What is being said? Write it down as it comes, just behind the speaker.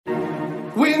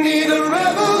We need a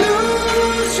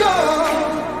revolution.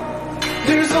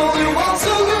 There's only one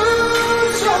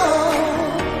solution.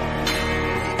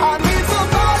 I need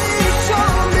somebody to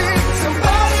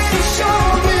show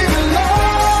me the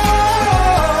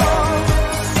love.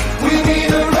 We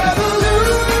need a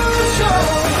revolution.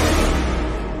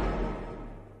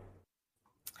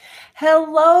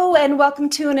 Hello and welcome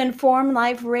to an Inform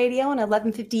Live Radio on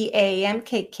 1150 AM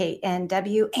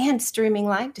KKNW and streaming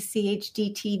live to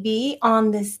CHD TV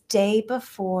on this day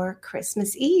before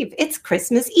Christmas Eve. It's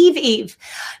Christmas Eve.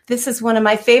 This is one of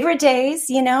my favorite days,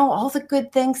 you know, all the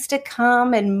good things to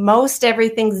come and most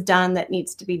everything's done that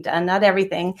needs to be done. Not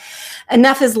everything.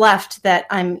 Enough is left that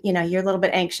you're a little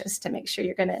bit anxious to make sure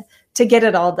you're going to get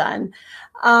it all done.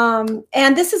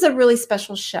 And this is a really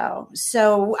special show.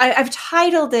 So I've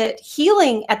titled it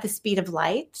Healing at the Speed of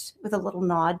Light with a little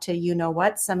nod to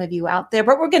you-know-what, some of you out there,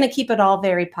 but we're going to keep it all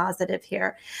very positive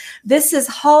here. This is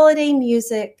holiday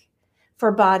music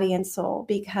for body and soul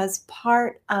because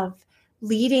part of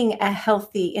leading a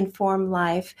healthy, informed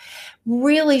life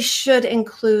really should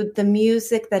include the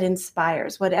music that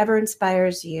inspires, whatever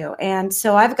inspires you. And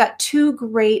so I've got 2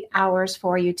 great hours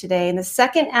for you today. In the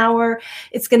second hour,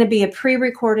 it's going to be a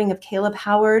pre-recording of Caleb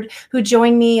Howard, who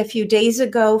joined me a few days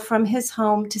ago from his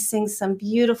home to sing some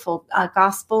beautiful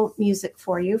gospel music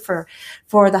for you for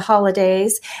the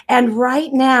holidays. And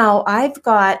right now, I've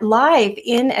got live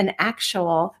in an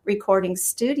actual recording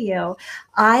studio,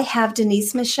 I have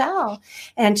Denise Michelle.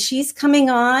 And she's coming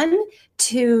on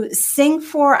to sing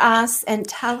for us and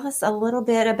tell us a little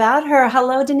bit about her.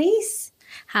 Hello, Denise.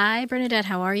 Hi, Bernadette.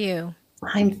 How are you?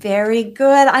 I'm very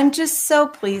good. I'm just so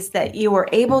pleased that you were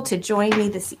able to join me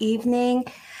this evening.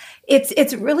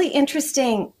 It's really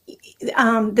interesting,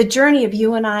 the journey of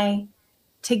you and I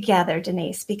together,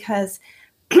 Denise, because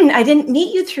I didn't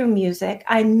meet you through music.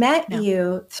 I met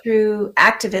you through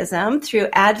activism, through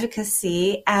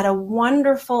advocacy at a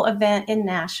wonderful event in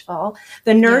Nashville,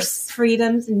 the Nurse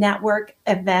Freedoms Network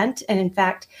event. And in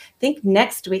fact, I think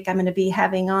next week I'm going to be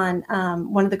having on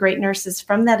one of the great nurses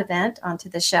from that event onto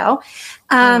the show.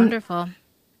 Wonderful.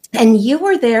 And you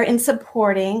were there in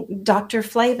supporting Dr.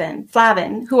 Flavin,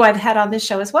 who I've had on this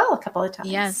show as well a couple of times.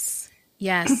 Yes.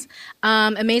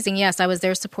 Amazing. Yes, I was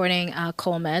there supporting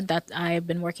Colmed. That I've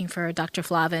been working for Dr.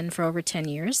 Flavin for over 10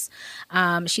 years.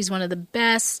 She's one of the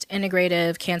best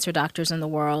integrative cancer doctors in the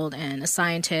world and a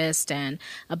scientist and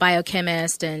a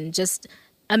biochemist and just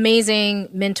amazing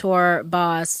mentor,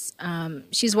 boss.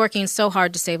 She's working so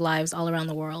hard to save lives all around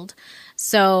the world.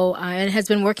 So, and has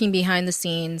been working behind the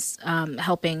scenes,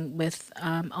 helping with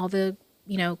all the,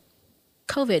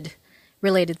 COVID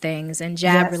related things and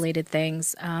jab related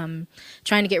things,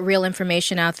 trying to get real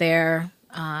information out there,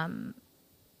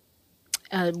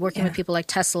 working with people like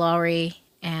Tess Lowry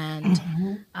and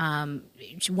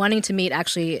wanting to meet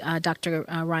actually Dr.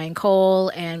 Ryan Cole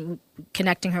and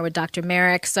connecting her with Dr.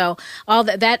 Merrick. So all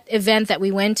that event that we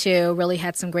went to really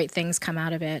had some great things come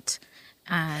out of it.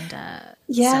 And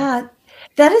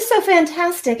that is so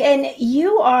fantastic. And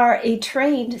you are a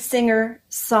trained singer,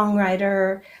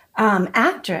 songwriter,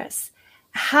 actress.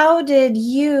 How did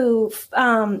your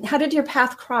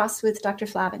path cross with Dr.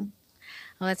 Flavin?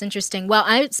 Well, that's interesting. Well,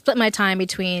 I split my time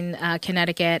between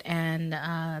Connecticut and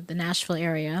the Nashville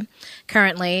area.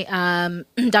 Currently,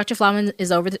 Dr. Flavin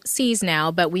is overseas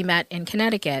now, but we met in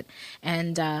Connecticut.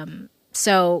 And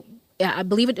I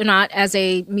believe it or not, as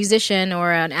a musician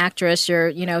or an actress,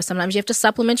 sometimes you have to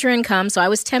supplement your income. So I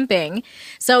was temping.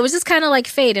 So it was just kind of like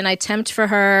fate. And I temped for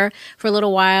her for a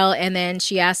little while. And then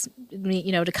she asked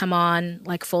me, to come on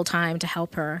like full time to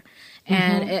help her.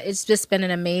 And it's just been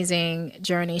an amazing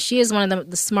journey. She is one of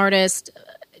the smartest,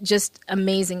 just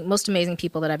amazing, most amazing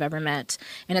people that I've ever met.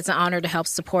 And it's an honor to help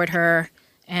support her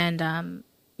and,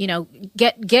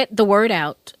 get the word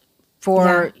out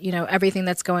for, everything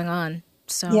that's going on.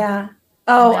 So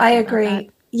I agree.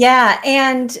 Yeah,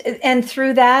 and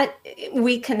through that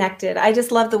we connected. I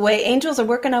just love the way angels are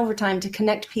working overtime to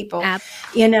connect people.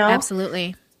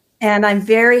 Absolutely. And I'm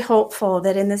very hopeful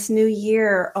that in this new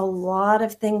year, a lot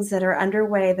of things that are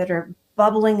underway that are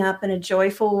bubbling up in a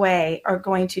joyful way are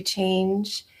going to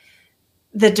change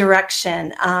the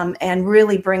direction and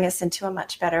really bring us into a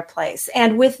much better place.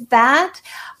 And with that,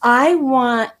 I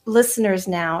want listeners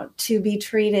now to be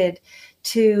treated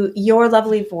to your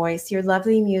lovely voice, your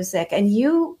lovely music. And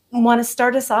you want to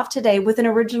start us off today with an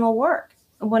original work,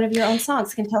 one of your own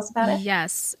songs. Can you tell us about it?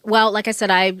 Yes. Well, like I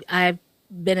said, I've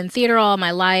been in theater all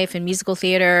my life, in musical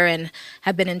theater, and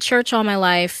have been in church all my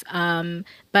life.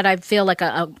 But I feel like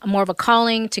a more of a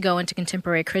calling to go into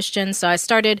contemporary Christian. So I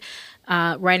started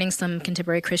writing some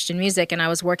contemporary Christian music, and I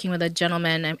was working with a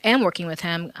gentleman, and am working with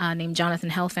him, named Jonathan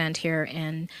Helfand here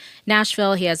in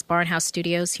Nashville. He has Barnhouse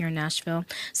Studios here in Nashville.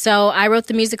 So I wrote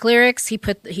the music lyrics. He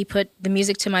put the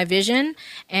music to my vision,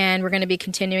 and we're going to be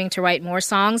continuing to write more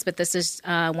songs, but this is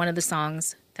one of the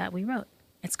songs that we wrote.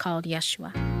 It's called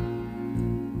Yeshua.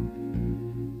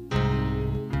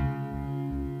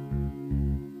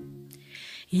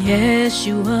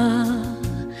 Yeshua,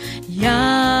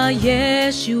 Yah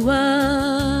Yeshua,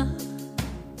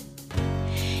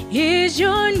 is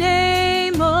your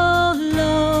name, O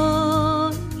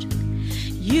Lord.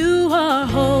 You are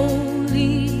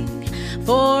holy,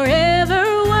 forever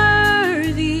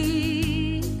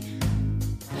worthy.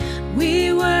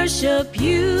 We worship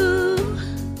you,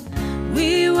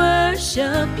 we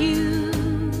worship you.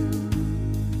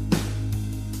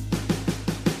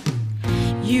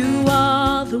 You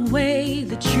are the way,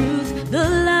 the truth, the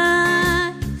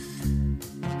life.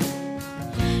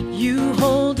 You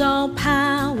hold all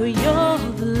power, you're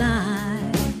the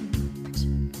light.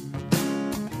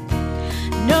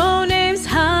 No name's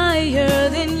higher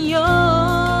than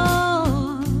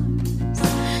yours,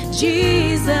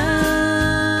 Jesus.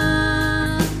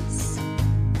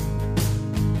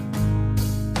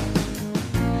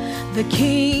 The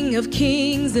King of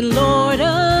kings and Lord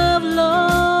of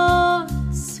lords.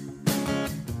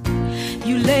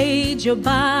 You laid your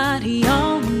body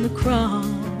on the cross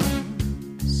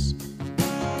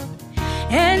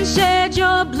and shed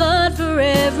your blood for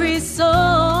every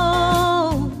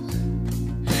soul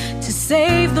to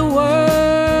save the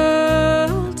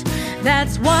world.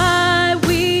 That's why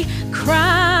we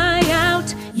cry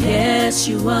out,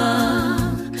 Yeshua,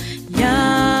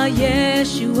 Yah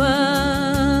Yeshua.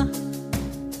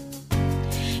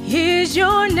 Is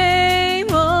your name,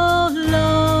 O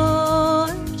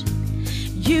Lord.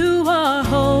 You are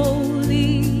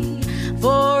holy,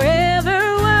 forever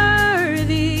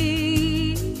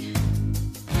worthy.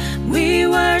 We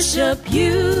worship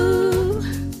you,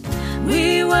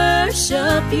 we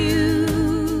worship you.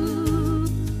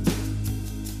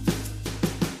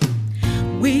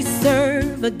 We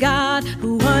serve a God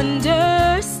who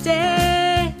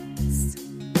understands,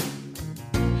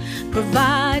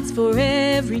 provides for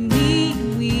every need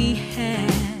we have.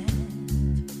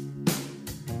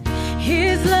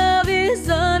 His love is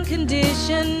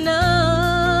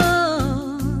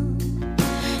unconditional,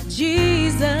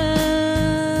 Jesus.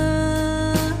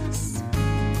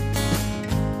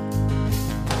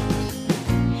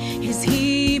 His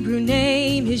Hebrew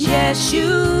name is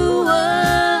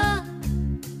Yeshua,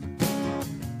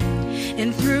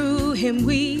 and through him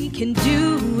we can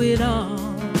do it all.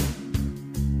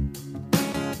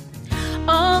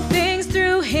 All things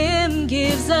through him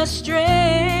gives us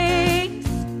strength,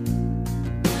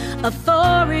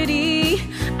 authority.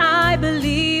 I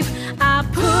believe, I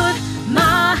put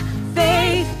my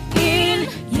faith in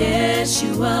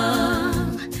Yeshua,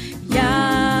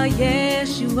 Yah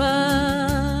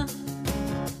Yeshua.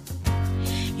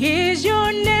 Is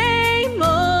your name,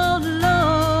 O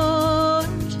Lord.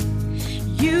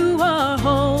 You are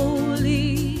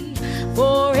holy,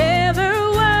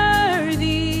 forever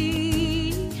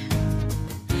worthy.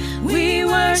 We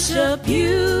worship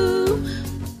you,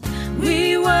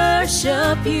 we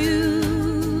worship you.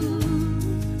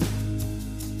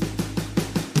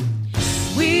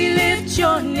 We lift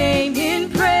your name in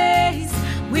praise,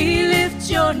 we lift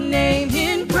your name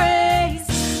in praise,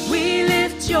 we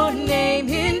lift your name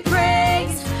in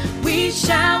praise, we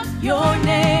shout your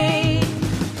name.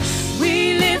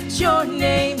 We lift your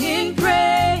name in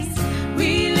praise,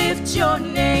 we lift your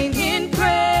name in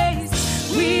praise,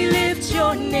 we lift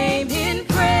your name in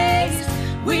praise,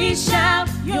 we shout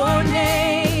your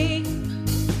name.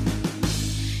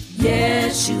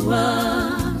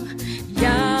 Yeshua,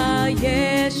 Yah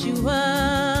Yeshua,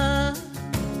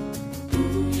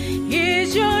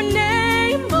 is your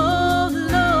name, O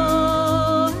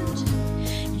Lord.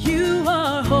 You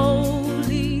are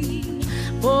holy,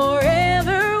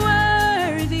 forever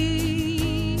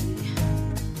worthy.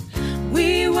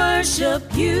 We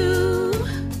worship you,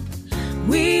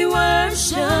 we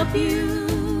worship you.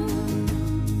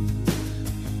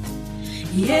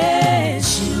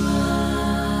 Yeshua.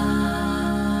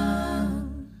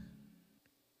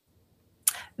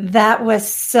 That was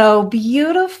so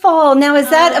beautiful. Now, is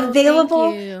that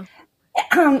available? Thank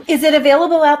you. Is it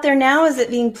available out there now? Is it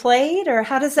being played, or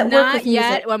how does that work Not with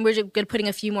music? yet. We're putting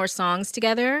a few more songs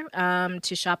together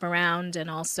to shop around, and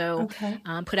also Okay.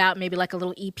 put out maybe like a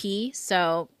little EP.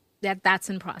 So that's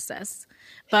in process.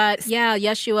 But yeah,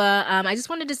 Yeshua, I just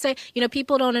wanted to say,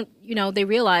 people don't, they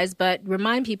realize, but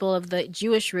remind people of the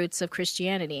Jewish roots of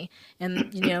Christianity.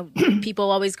 And,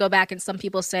 people always go back and some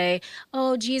people say,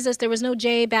 oh, Jesus, there was no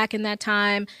J back in that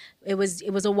time. It was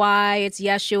a Y, it's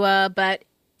Yeshua, but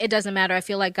it doesn't matter. I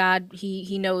feel like God,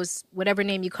 he knows whatever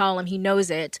name you call him, he knows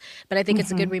it. But I think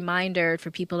it's a good reminder for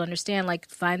people to understand, like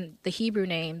find the Hebrew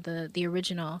name, the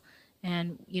original.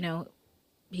 And,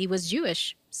 he was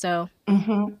Jewish. So,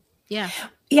 yeah.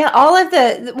 Yeah, all of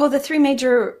the three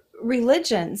major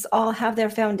religions all have their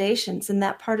foundations in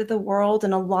that part of the world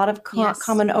and a lot of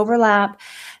common overlap.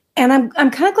 And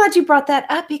I'm kind of glad you brought that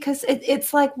up because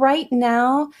it's like right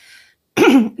now,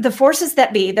 the forces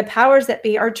that be, the powers that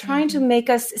be are trying to make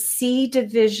us see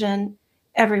division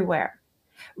everywhere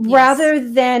rather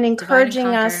than encouraging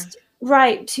us,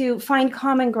 to find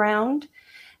common ground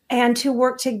and to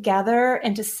work together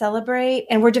and to celebrate.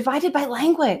 And we're divided by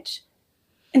language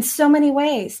in so many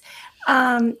ways.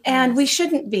 And we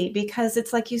shouldn't be, because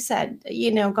it's like you said,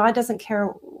 God doesn't care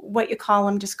what you call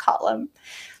him, just call him.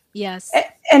 Yes.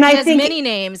 And he I has think many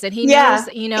names and he knows,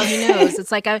 he knows.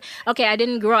 It's like, I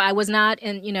didn't grow, I was not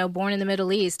born in the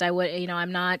Middle East.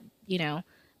 I'm not,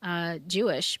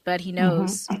 Jewish, but he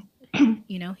knows,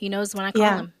 he knows when I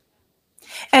call him.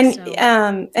 And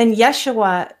and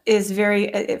Yeshua is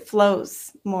it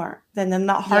flows more than the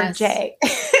not hard J.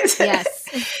 Yes.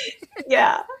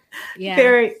 Yeah.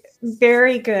 Very,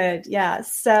 very good. Yeah.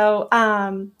 So,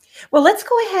 well, let's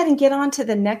go ahead and get on to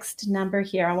the next number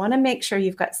here. I want to make sure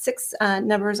you've got 6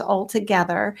 numbers all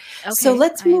together. Okay, so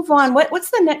let's move on.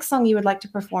 What's the next song you would like to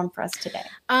perform for us today?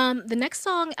 The next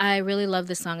song, I really love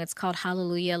this song. It's called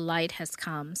Hallelujah, Light Has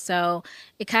Come. So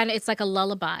it's like a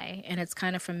lullaby, and it's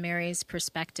kind of from Mary's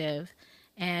perspective.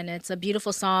 And it's a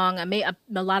beautiful song. A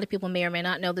lot of people may or may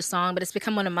not know the song, but it's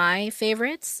become one of my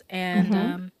favorites.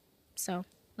 And so I'd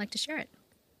like to share it.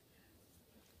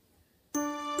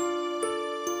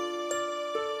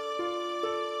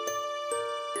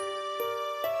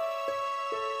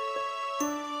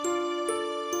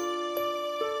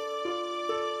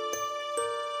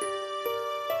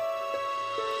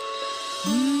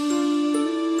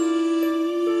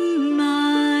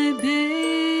 My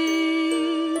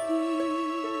baby,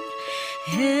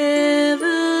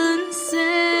 heaven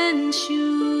sent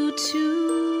you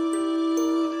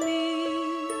to me.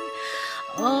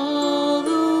 All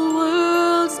the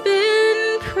world's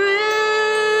been praying.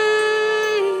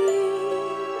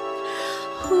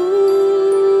 Who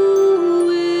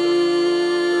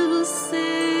will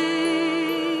save?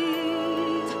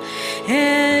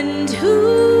 And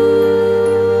who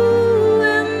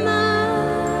am I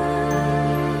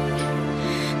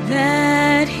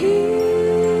that here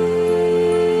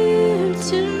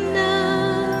tonight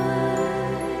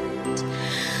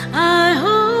I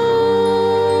hold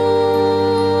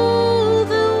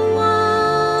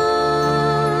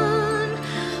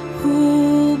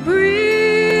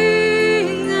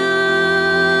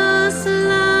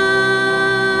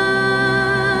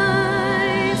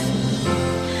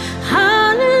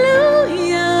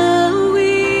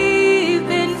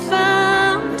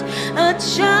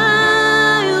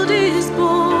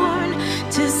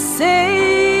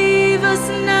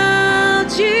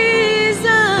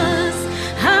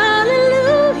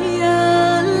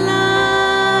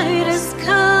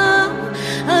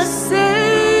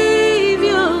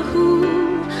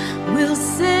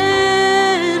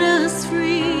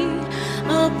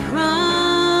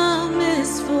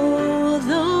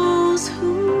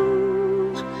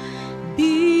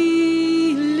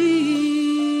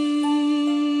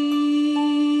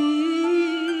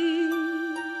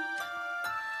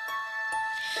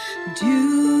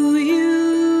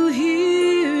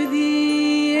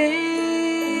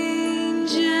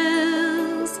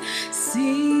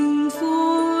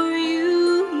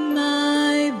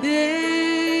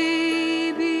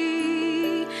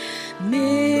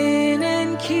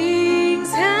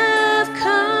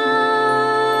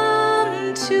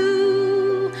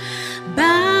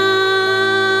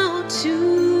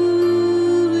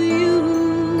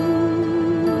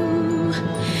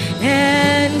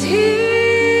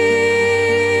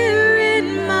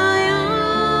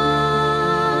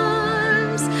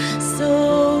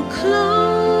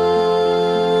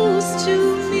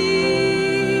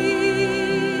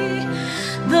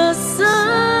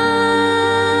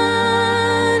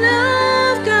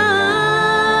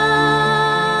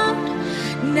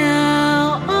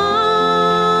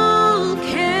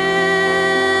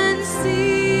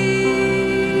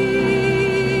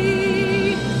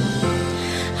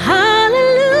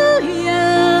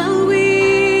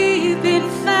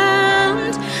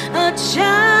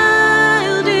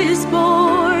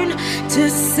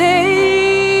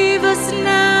Save us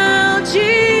now,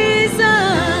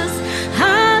 Jesus.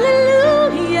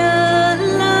 Hallelujah.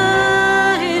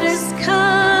 Light has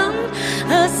come.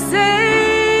 A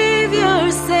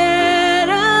Savior set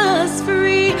us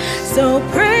free. So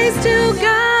praise to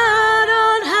God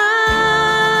on high.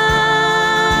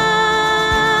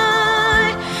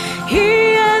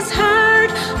 He has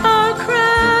heard our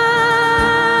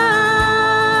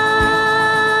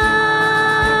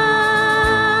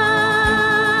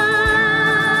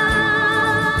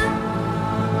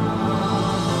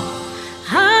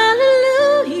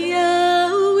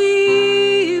Hallelujah,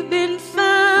 we've been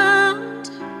found.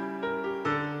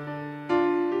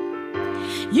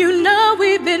 You know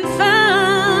we've been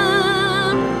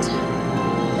found.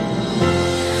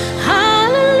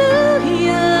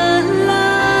 Hallelujah,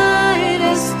 light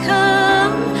has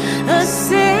come. A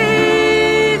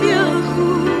Savior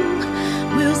who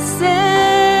will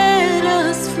set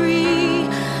us free.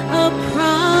 A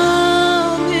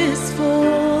promise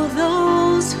for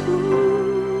those who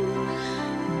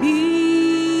believe.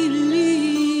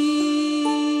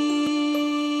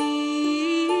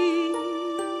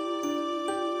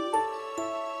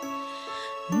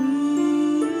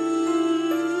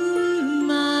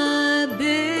 My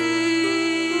baby.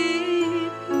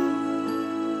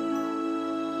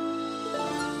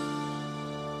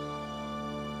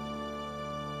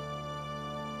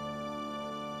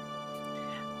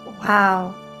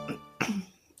 Wow.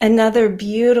 Another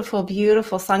beautiful,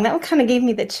 beautiful song. That one kind of gave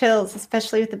me the chills,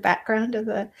 especially with the background of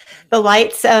the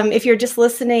lights. If you're just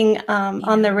listening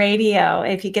on the radio,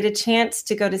 if you get a chance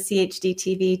to go to CHD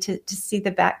TV to see the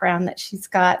background that she's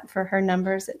got for her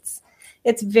numbers,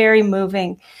 it's very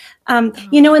moving. In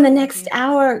the next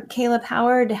hour, Caleb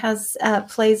Howard has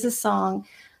plays a song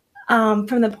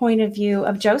from the point of view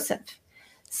of Joseph.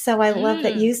 So I love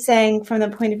that you sang from the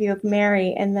point of view of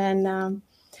Mary, and then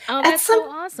that's so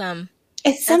awesome.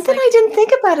 It's something I didn't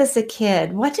think about as a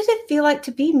kid. What did it feel like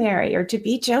to be Mary or to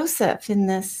be Joseph in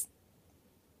this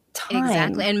time?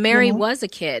 Exactly. And Mary was a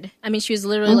kid. I mean, she was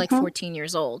literally like 14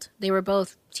 years old. They were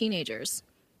both teenagers,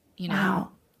 Wow.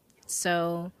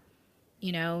 So,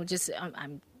 just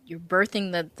you're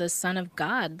birthing the Son of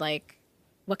God. Like,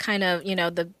 what kind of,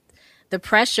 the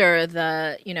pressure,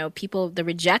 people, the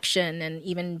rejection, and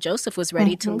even Joseph was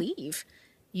ready to leave,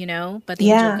 but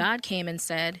the angel of God came and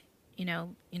said,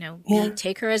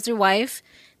 take her as your wife.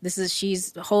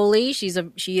 She's holy. She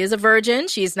is a virgin.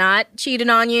 She's not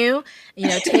cheating on you.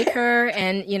 Take her,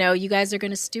 and you guys are going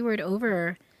to steward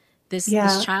over this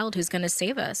child who's going to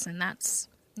save us. And that's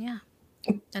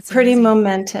pretty amazing.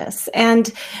 Momentous.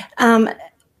 And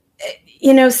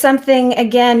something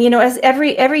again, as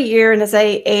every year, and as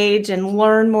I age and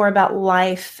learn more about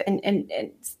life and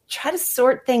try to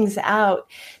sort things out,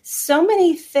 so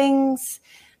many things.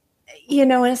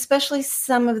 And especially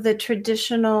some of the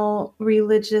traditional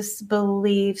religious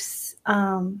beliefs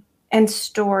and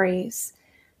stories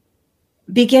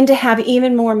begin to have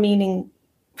even more meaning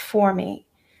for me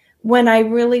when I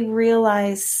really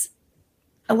realize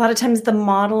a lot of times the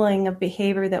modeling of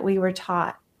behavior that we were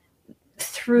taught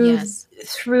through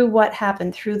what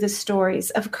happened, through the stories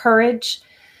of courage,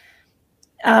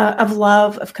 of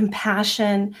love, of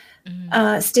compassion,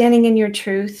 standing in your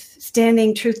truth,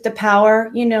 standing truth to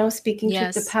power, speaking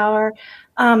truth to power,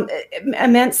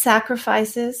 immense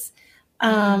sacrifices,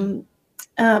 but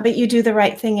you do the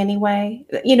right thing anyway.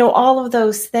 All of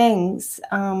those things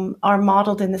are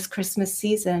modeled in this Christmas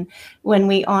season when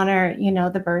we honor,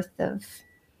 the birth of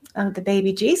the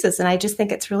baby Jesus. And I just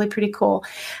think it's really pretty cool.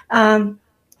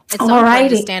 It's so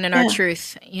important to stand in our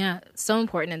truth. Yeah, so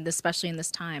important, and especially in this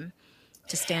time,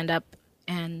 to stand up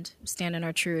and stand in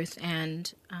our truth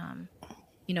and,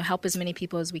 help as many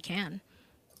people as we can.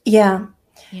 Yeah.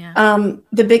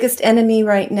 The biggest enemy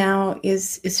right now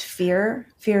is fear.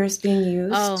 Fear is being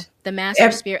used. Oh, the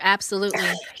master fear. Absolutely.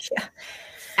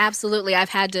 Absolutely. I've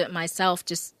had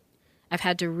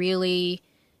to really,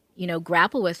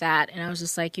 grapple with that. And I was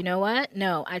just like, you know what?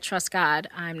 No, I trust God.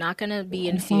 I'm not going to be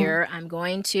in fear. I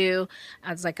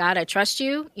was like, God, I trust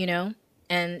you,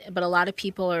 but a lot of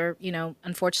people are,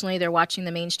 unfortunately they're watching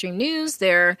the mainstream news.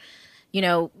 They're,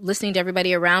 listening to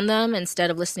everybody around them instead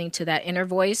of listening to that inner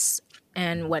voice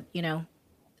and what,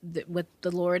 what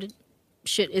the Lord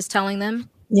is telling them.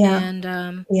 Yeah. And,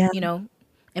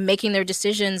 and making their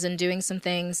decisions and doing some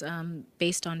things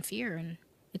based on fear. And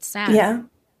it's sad. Yeah.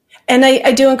 And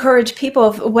I do encourage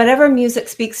people, if whatever music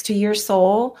speaks to your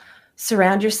soul,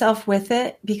 surround yourself with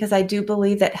it, because I do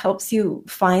believe that helps you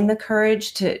find the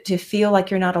courage to feel like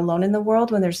you're not alone in the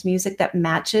world when there's music that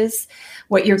matches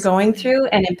what you're going through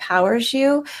and empowers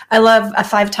you. I love a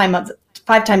five-time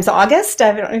Five Times August.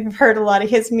 I don't know if you've heard a lot of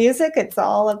his music. It's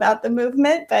all about the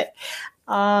movement, but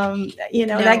you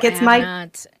know, No, that I gets have my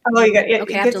not. oh, you got it,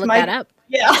 Okay, it I have gets to look my that up.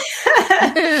 yeah.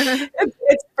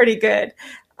 It's pretty good.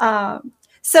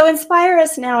 So inspire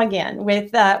us now again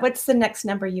with what's the next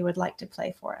number you would like to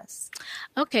play for us?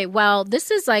 Okay, well,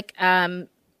 this is like a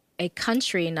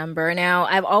country number. Now,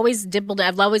 I've always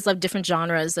loved different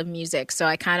genres of music. So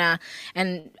I kind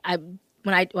of,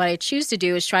 what I choose to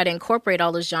do is try to incorporate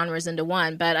all those genres into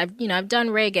one. But I've done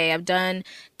reggae, I've done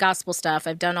gospel stuff,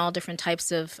 I've done all different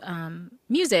types of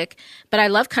music. But I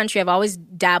love country. I've always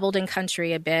dabbled in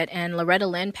country a bit. And Loretta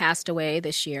Lynn passed away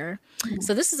this year. Mm-hmm.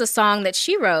 So this is a song that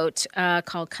she wrote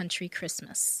called Country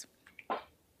Christmas.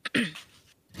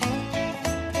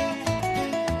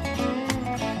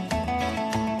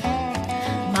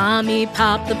 Mommy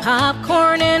popped the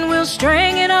popcorn and we'll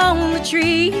string it on the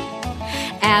tree.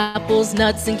 Apples,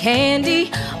 nuts, and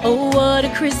candy, oh what a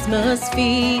Christmas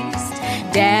feast.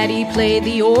 Daddy played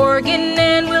the organ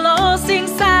and we'll all sing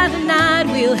Silent Night.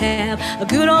 We'll have a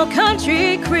good old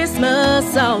country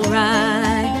Christmas,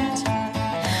 alright.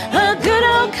 A good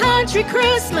old country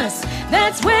Christmas,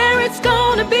 that's where it's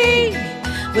gonna be.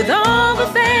 With all the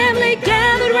family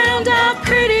gathered round our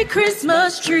pretty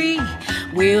Christmas tree.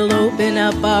 We'll open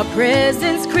up our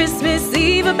presents Christmas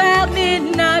Eve about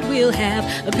midnight. We'll have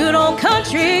a good old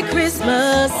country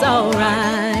Christmas,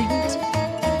 alright.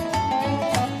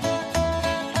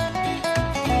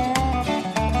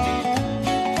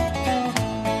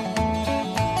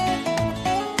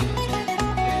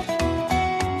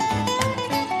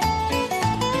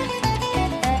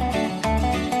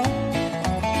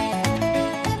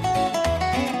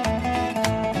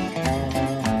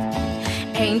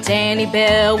 Aunt Annie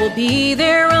Bell will be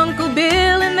there, Uncle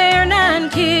Bill and their 9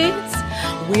 kids.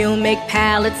 We'll make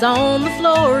pallets on the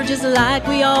floor just like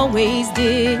we always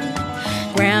did.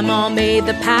 Grandma made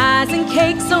the pies and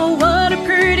cakes, oh what a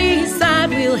pretty sight.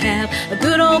 We'll have a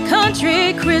good old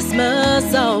country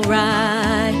Christmas,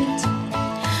 alright.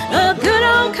 A good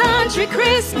old country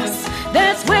Christmas,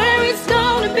 that's where it's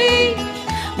gonna be.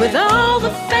 With all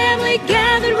the family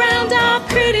gathered round our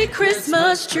pretty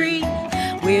Christmas tree.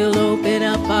 We'll open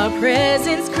up our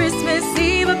presents Christmas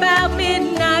Eve about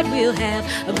midnight. We'll have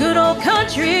a good old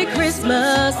country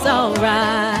Christmas,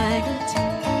 alright.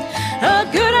 A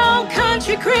good old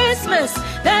country Christmas,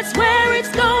 that's where it's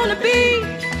gonna be.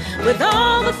 With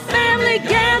all the family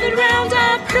gathered round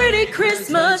our pretty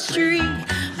Christmas tree.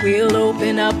 We'll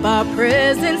open up our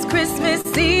presents Christmas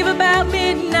Eve about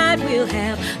midnight. We'll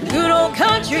have a good old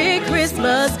country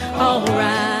Christmas,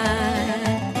 alright.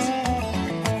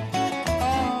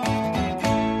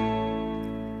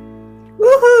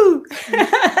 Woohoo!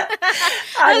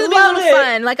 That would be a little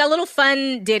fun, like a little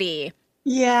fun ditty.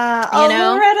 Yeah. You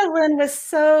know? Loretta Lynn was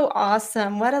so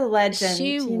awesome. What a legend.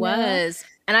 She was.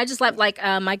 And I just love,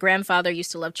 my grandfather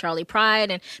used to love Charlie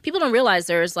Pride, and people don't realize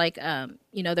there's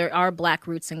there are Black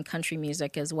roots in country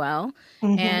music as well.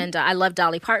 Mm-hmm. And I love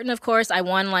Dolly Parton, of course. I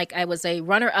was a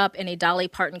runner-up in a Dolly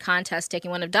Parton contest,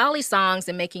 taking one of Dolly's songs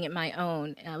and making it my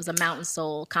own. It was a Mountain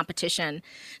Soul competition.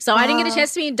 So I didn't get a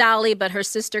chance to meet Dolly, but her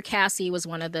sister Cassie was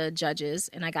one of the judges,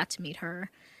 and I got to meet her.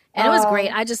 And it was great.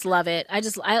 I just love it.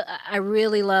 I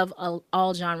really love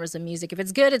all genres of music. If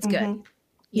it's good, it's good. Mm-hmm.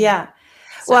 Yeah.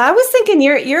 So. Well, I was thinking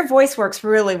your voice works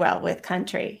really well with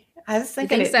country. I was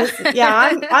thinking, so?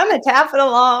 I'm a tap it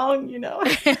along,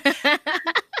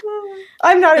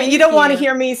 I'm not. You don't want to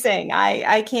hear me sing.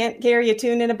 I can't carry a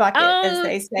tune in a bucket, as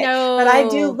they say. No, but I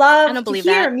do love to hear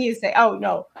that. music. Oh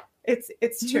no,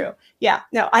 it's true. Yeah,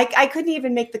 no, I couldn't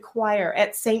even make the choir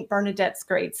at St. Bernadette's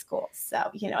grade school.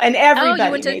 So and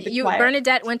everybody made the choir.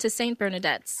 Bernadette went to St.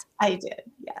 Bernadette's. I did,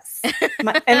 yes.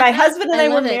 My husband and I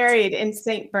were married in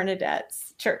St. Bernadette's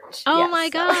church. Oh my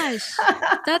gosh,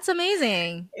 that's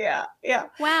amazing. Yeah.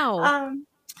 Wow.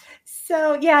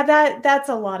 So yeah, that's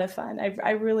a lot of fun.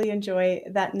 I really enjoy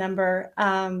that number.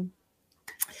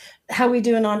 How we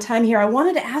doing on time here? I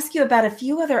wanted to ask you about a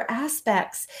few other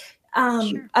aspects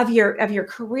Sure. of your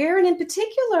career, and in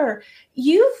particular,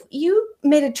 you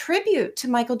made a tribute to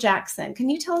Michael Jackson. Can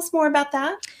you tell us more about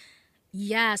that?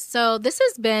 Yeah, so this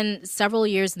has been several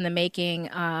years in the making.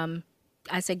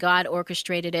 I say God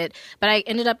orchestrated it, but I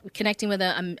ended up connecting with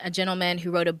a gentleman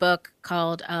who wrote a book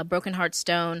called Broken Heart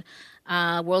Stone,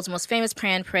 World's Most Famous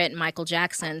Pran Prit, Michael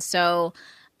Jackson. So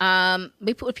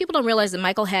What people don't realize that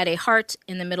Michael had a heart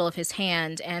in the middle of his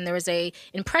hand, and there was a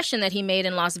impression that he made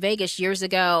in Las Vegas years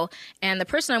ago, and the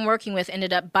person I'm working with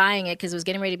ended up buying it because it was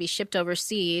getting ready to be shipped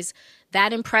overseas.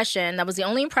 That impression, that was the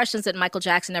only impressions that Michael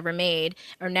Jackson ever made,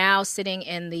 are now sitting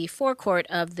in the forecourt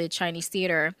of the Chinese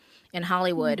Theater in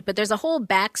Hollywood. But there's a whole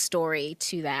backstory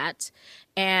to that,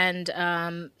 and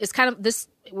it's kind of this.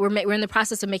 We're in the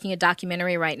process of making a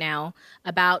documentary right now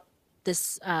about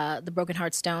this, the Broken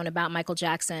Heart Stone, about Michael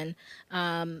Jackson,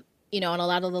 and a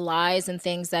lot of the lies and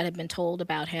things that have been told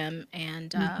about him.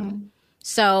 And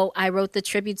so I wrote the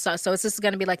tribute song. So this is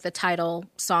going to be like the title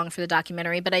song for the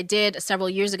documentary. But I did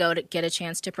several years ago to get a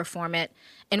chance to perform it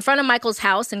in front of Michael's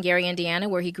house in Gary, Indiana,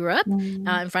 where he grew up,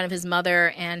 in front of his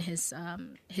mother and his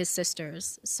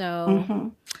sisters.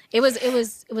 So it was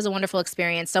a wonderful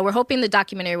experience. So we're hoping the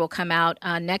documentary will come out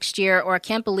next year, or I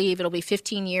can't believe it'll be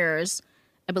 15 years.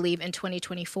 I believe in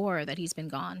 2024 that he's been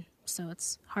gone. So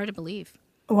it's hard to believe.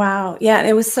 Wow. Yeah. And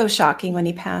it was so shocking when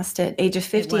he passed at age of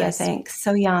 50, I think.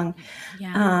 So young.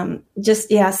 Yeah.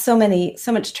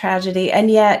 So much tragedy. And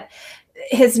yet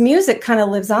his music kind of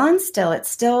lives on still.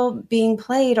 It's still being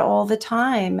played all the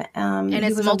time. And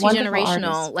it's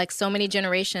multi-generational. Like so many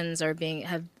generations have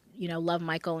loved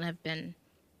Michael and have been,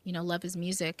 love his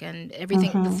music and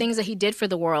everything, the things that he did for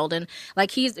the world. And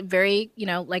like, he's very,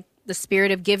 like the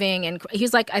spirit of giving. And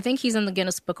he's like, I think he's in the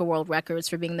Guinness Book of World Records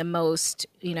for being the most,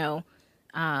 he's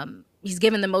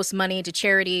given the most money to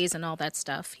charities and all that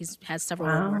stuff. He's has several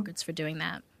world records for doing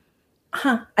that.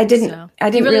 I didn't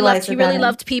realize he really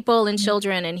loved people and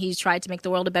children, and he's tried to make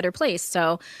the world a better place.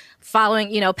 So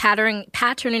following,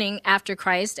 patterning after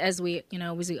Christ, as we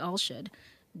all should,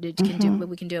 we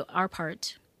can do our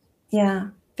part. Yeah.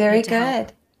 Very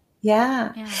good.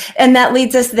 Yeah. And that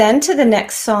leads us then to the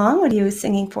next song. What are you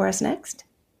singing for us next?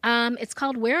 It's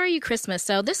called "Where Are You Christmas."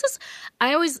 So this is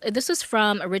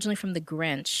originally from the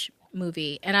Grinch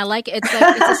movie, and I like it.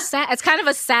 It's kind of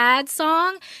a sad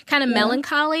song, kind of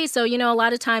melancholy. So a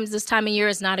lot of times this time of year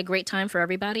is not a great time for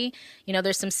everybody.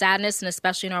 There's some sadness, and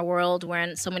especially in our world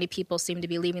when so many people seem to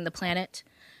be leaving the planet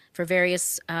for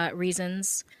various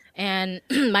reasons. And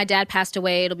my dad passed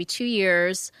away. It'll be 2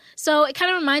 years. So it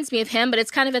kind of reminds me of him, but it's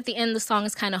kind of at the end, the song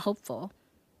is kind of hopeful.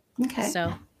 Okay.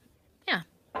 So, yeah.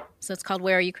 So it's called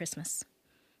 "Where Are You Christmas?"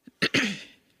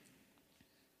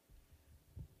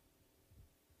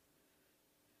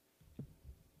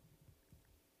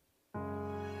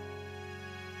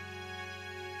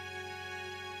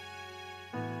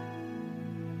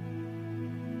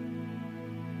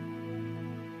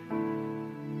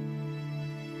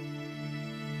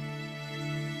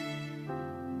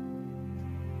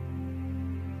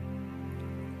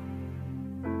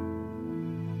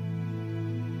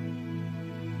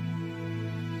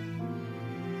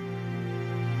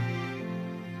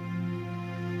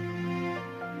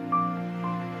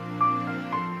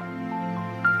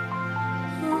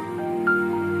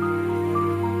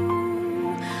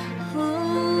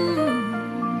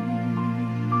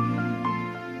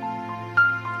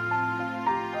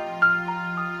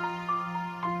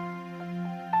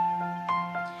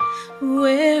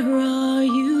 Where are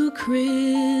you,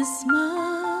 Christmas?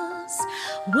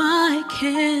 Why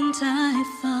can't I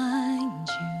find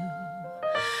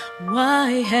you?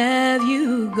 Why have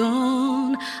you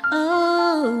gone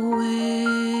away?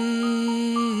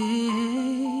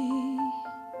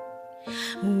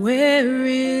 Where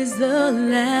is the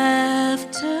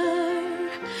laughter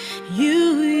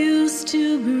you used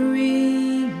to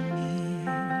bring me?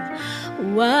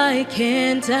 Why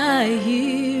can't I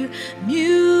hear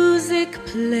music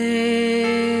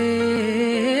play?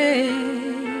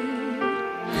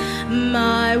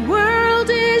 My world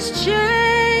is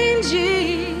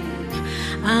changing,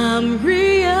 I'm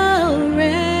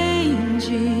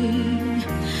rearranging.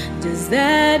 Does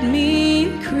that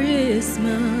mean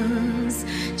Christmas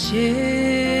changes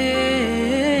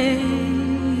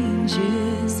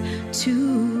too?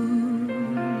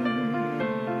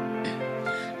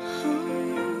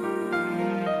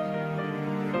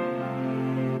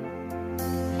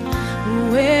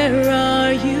 Where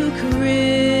are you,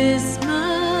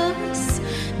 Christmas?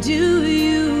 Do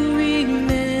you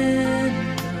remember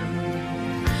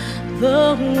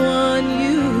the one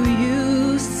you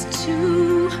used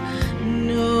to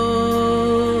know?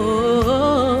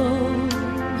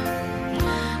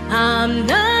 I'm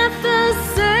not the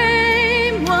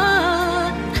same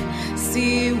one.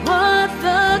 See what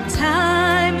the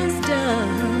time has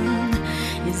done.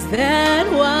 Is that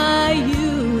why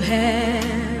you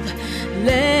have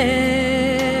let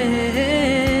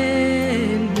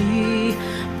me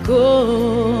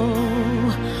go?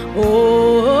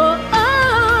 Oh,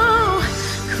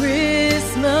 Christmas.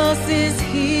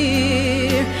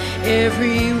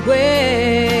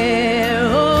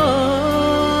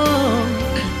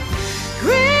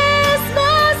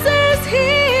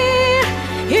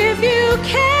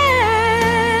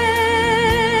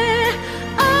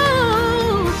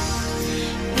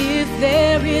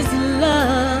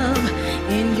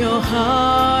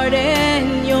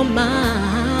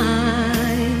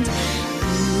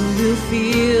 will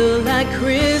feel like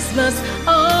Christmas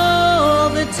all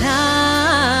the time.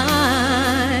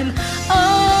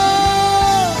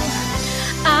 Oh,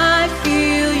 I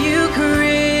feel you,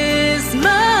 Christmas.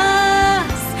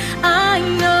 I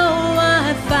know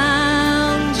I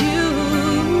found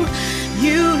you.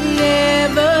 You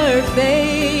never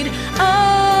fade away.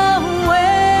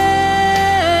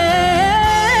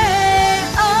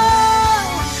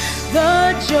 Oh,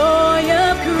 the joy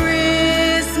of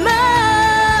Christmas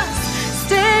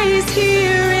stays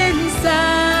here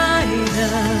inside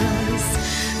us,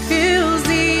 fills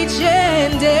each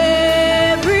and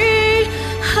every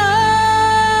heart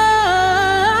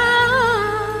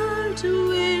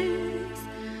with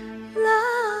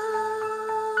love.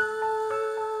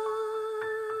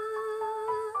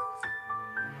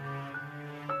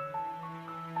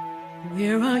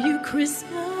 Where are you, Christmas?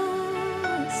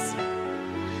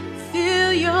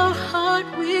 Fill your heart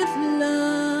with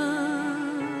love.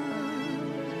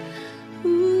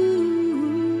 Ooh.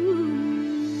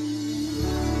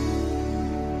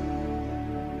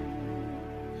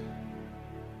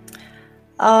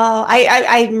 Oh,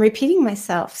 I'm repeating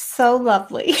myself. So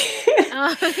lovely.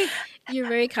 Oh, you're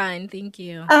very kind. Thank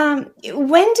you.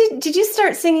 When did you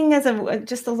start singing as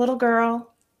just a little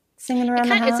girl, singing around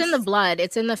the house? It's in the blood.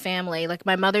 It's in the family. Like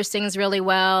my mother sings really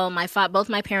well. Both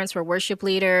my parents were worship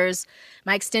leaders.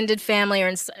 My extended family are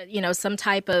in, some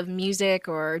type of music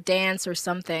or dance or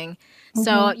something.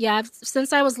 So yeah,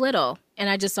 since I was little, and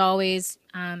I just always,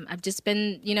 I've just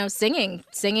been,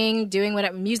 singing, doing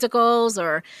whatever, musicals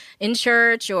or in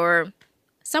church or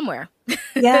somewhere.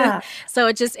 Yeah. So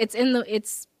it's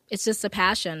just a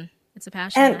passion. It's a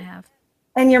passion I have.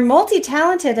 And you're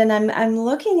multi-talented, and I'm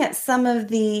looking at some of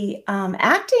the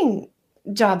acting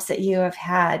jobs that you have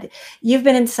had. You've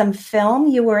been in some film.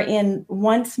 You were in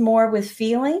Once More with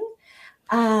Feeling.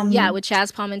 With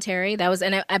Chaz Palminteri. That was,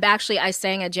 and I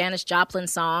sang a Janis Joplin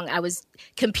song. I was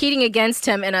competing against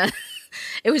him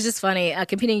it was just funny,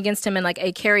 competing against him in like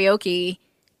a karaoke.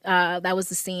 That was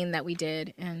the scene that we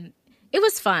did, and it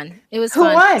was fun. Who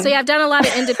won? So yeah, I've done a lot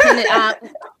of independent.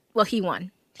 Well, he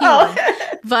won.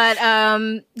 But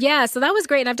so that was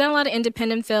great. And I've done a lot of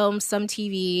independent films, some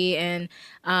TV, and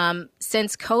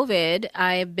since COVID,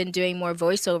 I've been doing more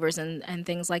voiceovers and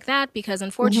things like that because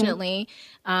unfortunately,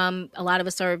 a lot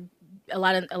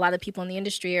of people in the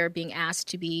industry are being asked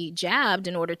to be jabbed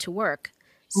in order to work.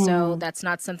 So that's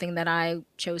not something that I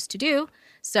chose to do.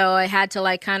 So I had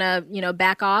to kind of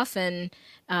back off and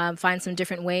find some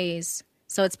different ways.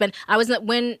 So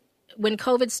when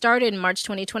COVID started in March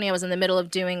 2020, I was in the middle of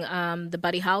doing the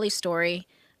Buddy Holly story,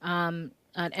 an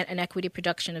equity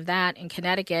production of that in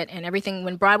Connecticut. And everything,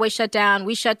 when Broadway shut down,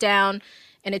 we shut down.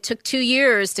 And it took 2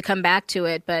 years to come back to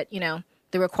it. But,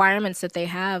 the requirements that they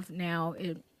have now,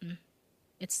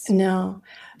 it's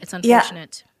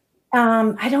unfortunate.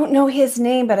 Yeah. I don't know his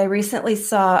name, but I recently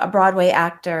saw a Broadway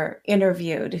actor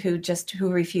interviewed who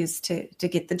refused to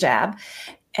get the jab.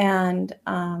 And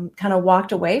kind of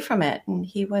walked away from it, and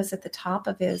he was at the top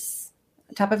of his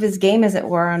game, as it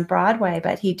were, on Broadway.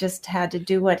 But he just had to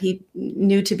do what he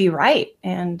knew to be right,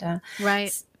 and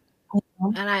right.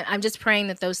 And I'm just praying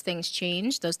that those things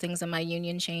change, those things in my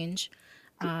union change,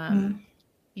 But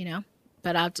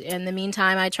in the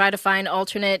meantime, I try to find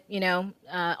alternate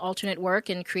work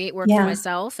and create work for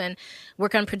myself, and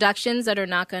work on productions that are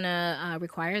not going to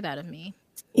require that of me.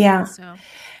 Yeah. So.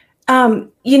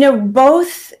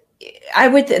 Both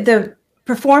the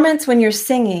performance when you're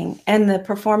singing and the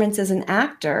performance as an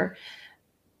actor,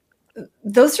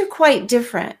 those are quite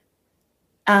different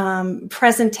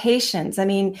presentations. I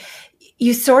mean,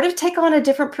 you sort of take on a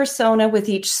different persona with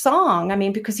each song. I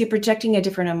mean, because you're projecting a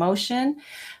different emotion.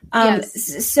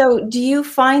 Yes. So do you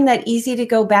find that easy to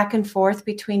go back and forth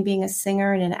between being a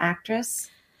singer and an actress?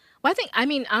 Well,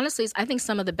 honestly, I think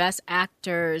some of the best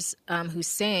actors who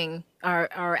sing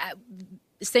are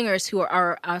singers who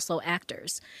are also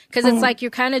actors, because it's like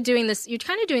you're kind of doing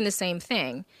the same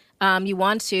thing. You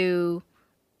want to,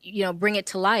 bring it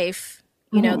to life,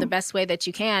 the best way that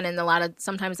you can, and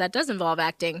sometimes that does involve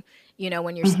acting,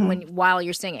 when you're while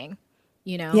you're singing,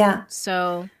 Yeah.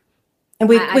 So, and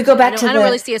we go back to I don't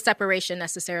really see a separation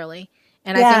necessarily.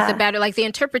 And I think the better, like the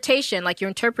interpretation, like you're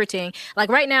interpreting,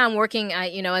 like right now I'm working,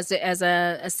 as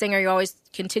a singer, you always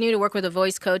continue to work with a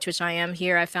voice coach, which I am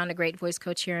here. I found a great voice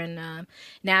coach here in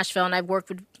Nashville, and I've worked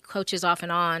with coaches off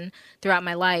and on throughout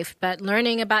my life. But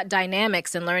learning about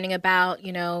dynamics and learning about,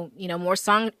 more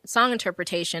song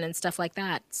interpretation and stuff like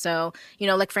that. So,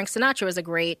 like Frank Sinatra was a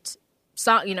great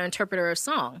song, interpreter of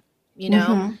song,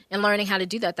 and learning how to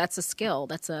do that. That's a skill.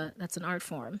 That's an art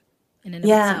form in and of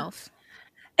itself.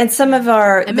 And some of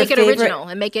our and make it original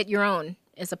and make it your own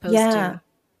as opposed Yeah. to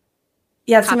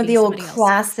Yeah, some of the copying old somebody else.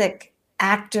 classic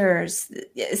actors,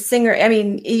 singer. I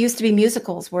mean, it used to be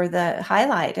musicals were the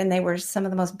highlight, and they were some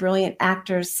of the most brilliant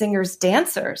actors, singers,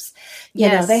 dancers. You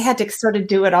know, they Yes. had to sort of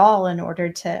do it all in order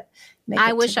to make I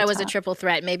it wish to I the was a top. triple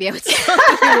threat. Maybe I would still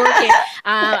be working.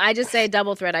 I just say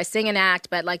double threat. I sing and act,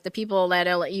 but like the people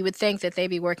that you would think that they'd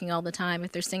be working all the time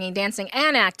if they're singing, dancing,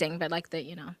 and acting. But like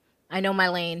I know my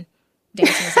lane.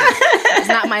 Dancing is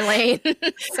not my lane.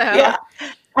 So Yeah,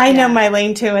 I know yeah. my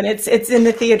lane too, and it's in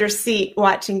the theater seat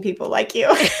watching people like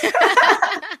you.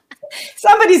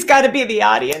 Somebody's got to be the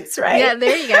audience, right? Yeah,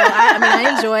 there you go. I mean,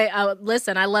 I enjoy.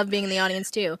 Listen, I love being in the audience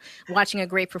too, watching a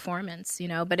great performance.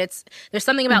 But there's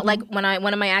something about like when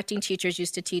one of my acting teachers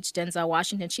used to teach, Denzel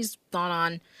Washington. She's gone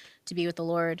on to be with the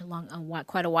Lord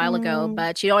quite a while ago,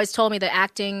 but she always told me that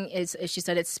acting is. She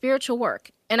said it's spiritual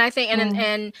work, and I think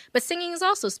but singing is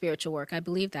also spiritual work. I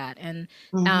believe that, and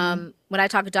what I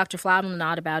talk to Dr. Flowden a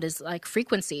lot about is like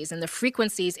frequencies and the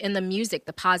frequencies in the music,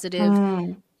 the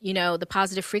positive. The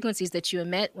positive frequencies that you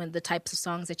emit when the types of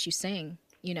songs that you sing,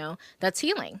 that's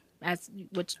healing.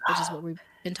 Which is what we've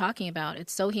been talking about.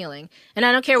 It's so healing. And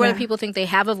I don't care whether people think they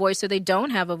have a voice or they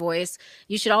don't have a voice.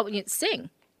 You should all sing.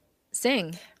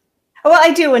 Well,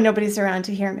 I do when nobody's around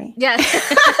to hear me. Yeah.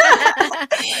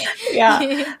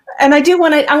 Yeah. And I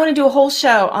want to do a whole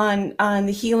show on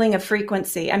the healing of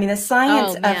frequency. I mean, the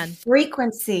science of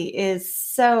frequency is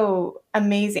so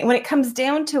amazing. When it comes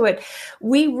down to it,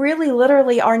 we really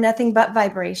literally are nothing but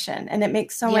vibration. And it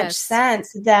makes so much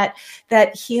sense that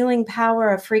healing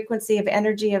power of frequency, of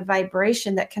energy, of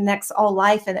vibration that connects all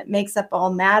life and it makes up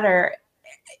all matter.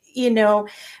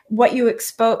 What you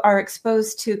are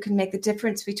exposed to can make the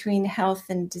difference between health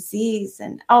and disease.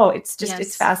 And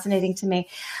it's fascinating to me.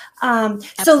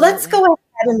 So let's go ahead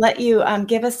and let you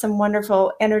give us some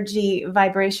wonderful energy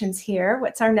vibrations here.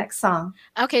 What's our next song?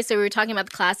 Okay, so we were talking about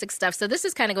the classic stuff. So this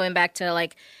is kind of going back to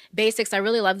like basics. I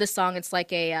really love this song. It's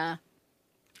like a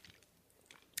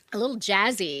little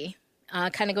jazzy,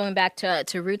 kind of going back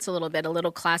to roots a little bit, a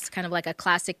little class, kind of like a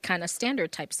classic kind of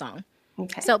standard type song.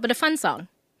 Okay. So, but a fun song.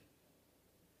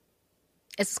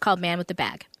 It's called Man with the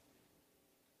Bag.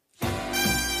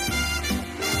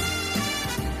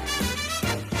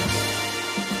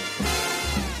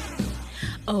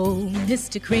 Oh,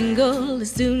 Mr. Kringle is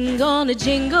soon gonna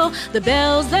jingle the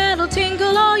bells that'll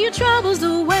tinkle all your troubles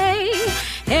away.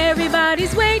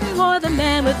 Everybody's waiting for the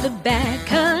man with the bag,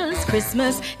 'cause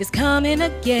Christmas is coming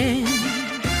again.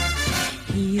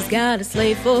 He's got a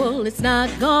sleigh full, it's not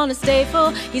gonna stay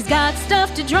full. He's got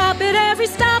stuff to drop at every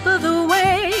stop of the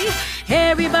way.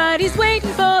 Everybody's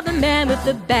waiting for the man with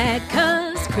the bag,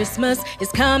 'cause Christmas is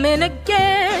coming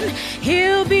again.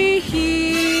 He'll be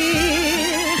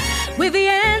here with the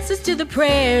answers to the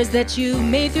prayers that you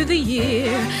made through the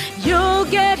year. You'll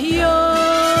get yours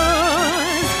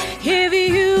if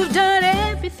you've done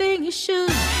everything you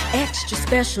should. Extra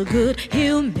special good,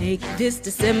 he'll make this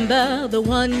December the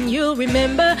one you'll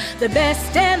remember, the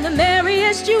best and the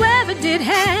merriest you ever did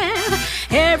have.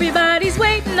 Everybody's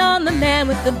waiting on the man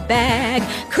with the bag.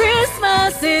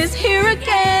 Christmas is here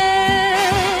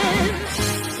again.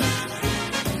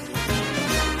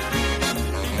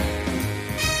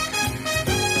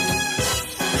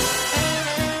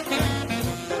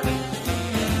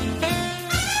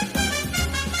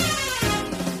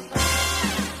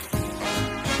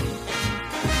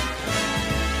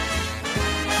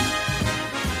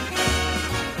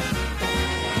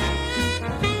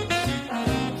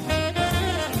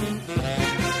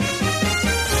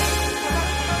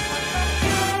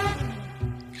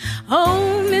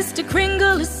 Oh, Mr.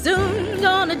 Kringle is soon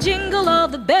gonna jingle all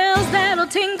the bells that'll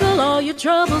tinkle all your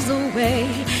troubles away.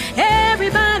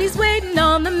 Everybody's waiting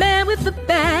on the man with the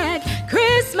bag.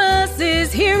 Christmas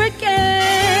is here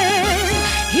again.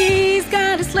 He's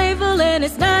got a sleigh full and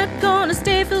it's not gonna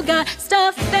stay full. Got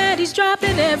stuff that he's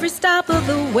dropping every stop of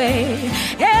the way.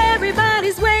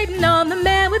 Everybody's waiting on the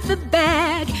man with the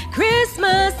bag.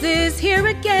 Christmas is here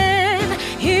again.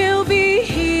 He'll be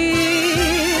here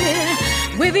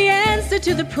with the answer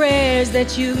to the prayers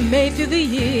that you made through the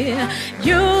year.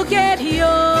 You'll get yours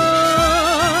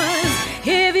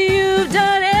if you've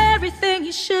done everything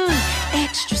you should.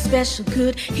 Extra special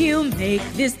good, he'll make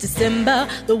this December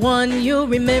the one you'll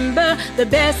remember, the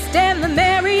best and the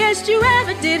merriest you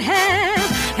ever did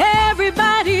have.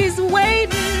 Everybody's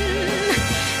waiting,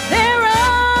 they're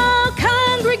all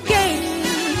congregating,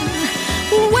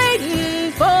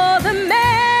 waiting for the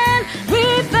man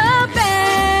with the bag.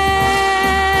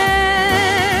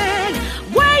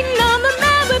 Waiting on the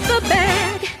man with the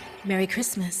bag. Merry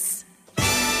Christmas.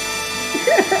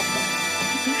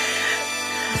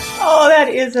 Oh, that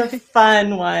is a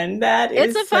fun one.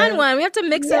 It's a fun one. We have to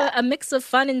mix a mix of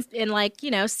fun and like,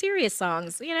 serious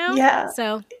songs, Yeah.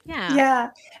 So, yeah. Yeah.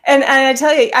 And I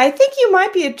tell you, I think you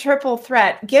might be a triple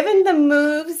threat. Given the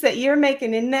moves that you're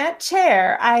making in that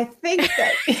chair, I think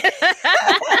that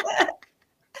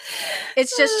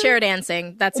it's just chair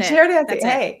dancing. That's it. Chair dancing. That's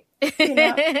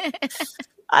hey,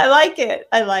 I like it.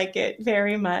 I like it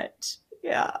very much.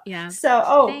 Yeah. Yeah.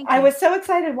 So, Thank I you. was so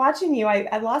excited watching you.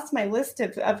 I lost my list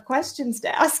of questions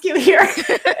to ask you here.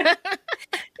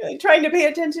 Trying to pay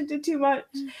attention to too much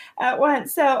at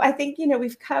once. So I think,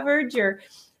 we've covered your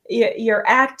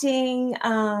acting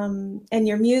and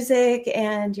your music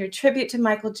and your tribute to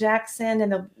Michael Jackson,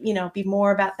 and there'll be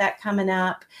more about that coming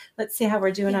up. Let's see how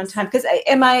we're doing on time. Because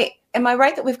am I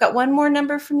right that we've got one more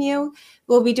number from you?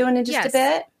 We'll be doing in just a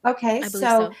bit. Okay, I believe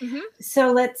so.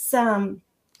 So let's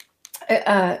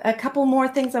a couple more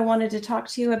things I wanted to talk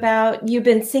to you about. You've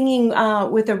been singing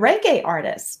with a reggae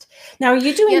artist. Now, are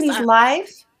you doing these live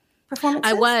performances?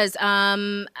 I was.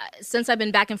 Since I've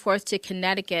been back and forth to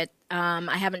Connecticut,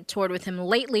 I haven't toured with him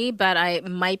lately, but I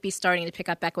might be starting to pick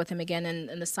up back with him again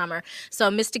in the summer.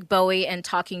 So Mystic Bowie and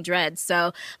Talking Dreads.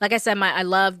 So like I said, I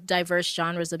love diverse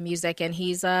genres of music, and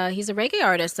he's a reggae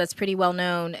artist that's pretty well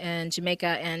known in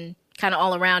Jamaica and kind of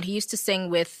all around. He used to sing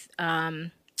with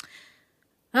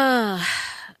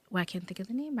I can't think of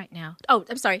the name right now. Oh,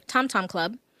 I'm sorry, Tom Tom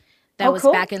Club. That was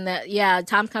cool. Back in the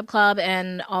Tom Tom Club,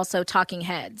 and also Talking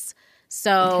Heads.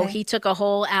 So he took a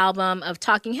whole album of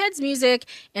Talking Heads music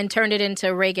and turned it into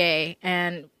reggae,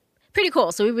 and pretty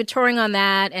cool. So we were touring on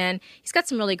that, and he's got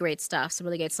some really great stuff, some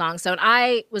really great songs. So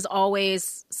I was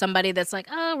always somebody that's like,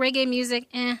 oh, reggae music,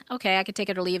 okay, I could take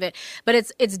it or leave it. But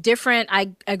it's different. I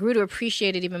grew to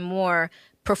appreciate it even more.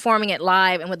 Performing it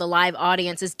live and with a live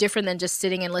audience is different than just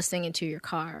sitting and listening into your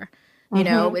car. You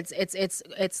know,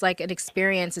 it's like an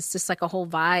experience. It's just like a whole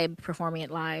vibe performing it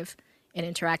live and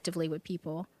interactively with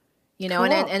people. Cool.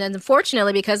 And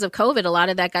unfortunately, because of COVID, a lot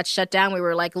of that got shut down. We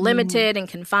were like limited and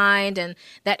confined, and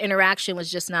that interaction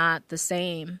was just not the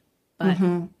same. But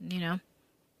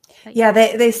yeah,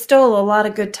 they stole a lot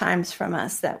of good times from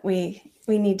us that we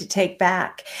need to take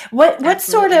back. What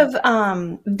sort of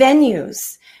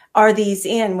venues are these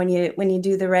in when you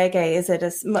do the reggae? Is it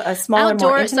a smaller, outdoor,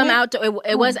 more intimate? Some outdoor.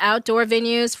 It was outdoor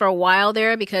venues for a while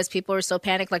there because people were so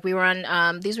panicked. Like we were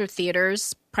on, these were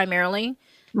theaters primarily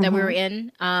that we were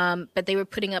in, but they were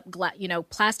putting up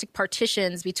plastic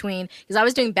partitions between, because I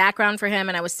was doing background for him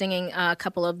and I was singing a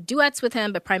couple of duets with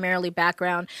him, but primarily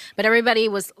background. But everybody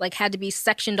was like had to be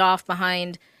sectioned off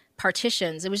behind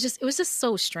partitions. It was just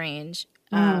so strange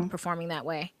performing that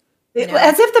way.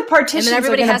 As if the partitions and then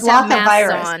everybody are going has to block to have a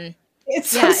virus. masks on. It's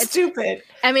so stupid.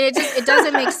 I mean, it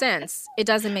doesn't make sense. It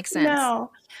doesn't make sense. No,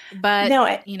 but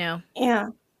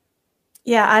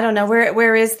yeah. I don't know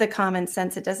where is the common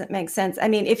sense. It doesn't make sense. I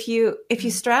mean, if you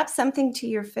strap something to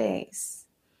your face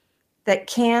that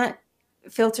can't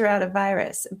filter out a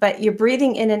virus, but you're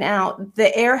breathing in and out,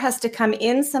 the air has to come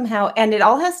in somehow, and it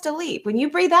all has to leave. When you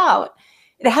breathe out,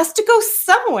 it has to go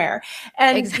somewhere.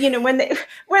 And exactly. when they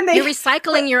you're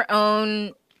recycling your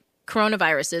own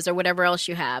coronaviruses or whatever else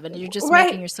you have, and you're just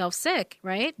making yourself sick,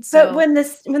 right? But when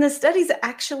the studies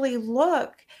actually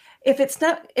look, if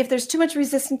there's too much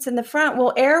resistance in the front,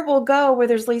 well, air will go where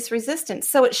there's least resistance.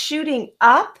 So it's shooting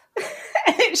up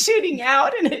and it's shooting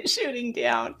out and it's shooting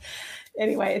down.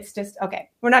 Anyway, it's just okay.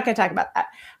 We're not going to talk about that.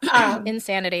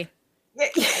 Insanity.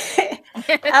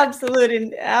 absolute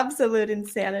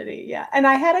insanity. Yeah. And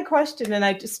I had a question and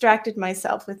I distracted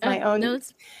myself with my own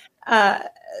notes.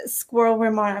 Squirrel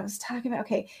remark. I was talking about,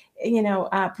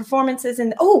 performances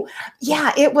and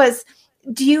it was,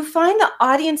 do you find the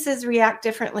audiences react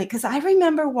differently? Because I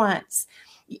remember once,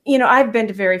 I've been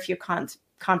to very few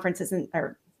conferences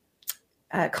or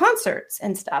concerts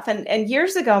and stuff. And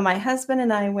years ago, my husband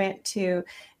and I went to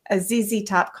a ZZ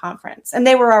Top conference, and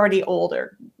they were already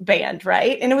older band,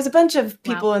 right? And it was a bunch of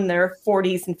people in their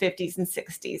 40s and 50s and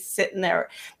 60s sitting there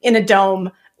in a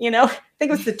dome, I think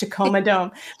it was the Tacoma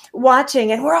Dome,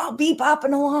 watching, and we're all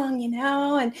bebopping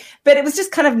along, but it was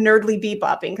just kind of nerdly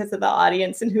bebopping because of the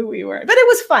audience and who we were. But it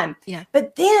was fun. Yeah.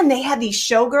 But then they had these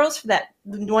showgirls for that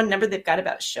one number they've got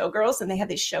about showgirls, and they had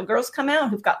these showgirls come out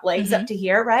who've got legs up to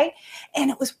here, right?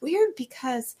 And it was weird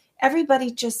because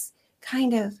everybody just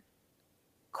kind of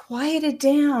quieted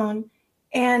down,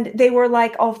 and they were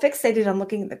like all fixated on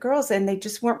looking at the girls, and they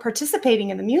just weren't participating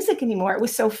in the music anymore. It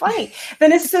was so funny.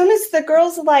 Then as soon as the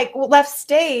girls left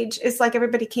stage, it's like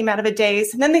everybody came out of a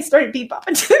daze, and then they started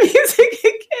bebopping to the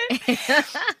music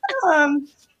again.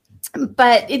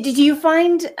 But did you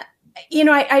find,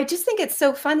 I just think it's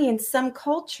so funny in some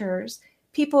cultures,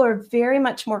 people are very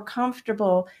much more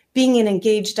comfortable being an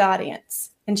engaged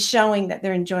audience and showing that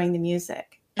they're enjoying the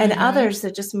music. And others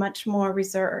are just much more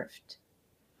reserved.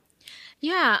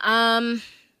 Yeah. I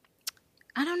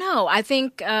don't know. I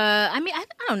think, I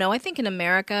don't know. I think in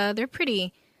America, they're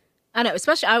pretty, I don't know,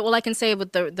 especially, I can say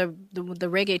with the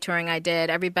reggae touring I did,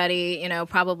 everybody, you know,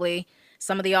 probably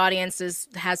some of the audiences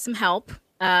has some help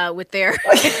with their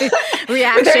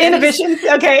reactions. Their inhibitions,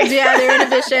 okay. Yeah, their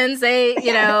inhibitions. They,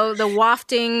 you know, the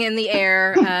wafting in the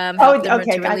air helped them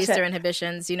to release their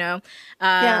inhibitions. You know,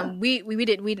 I'm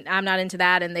not into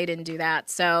that, and they didn't do that.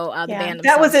 So the band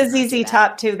that was a ZZ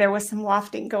Top too. There was some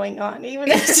wafting going on, even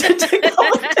when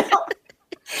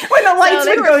the lights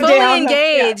would go down. They were fully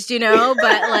engaged, you know,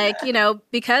 but like, you know,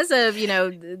 because of, you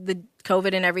know, the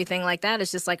COVID and everything like that,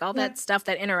 it's just like all that stuff,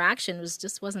 that interaction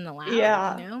wasn't allowed.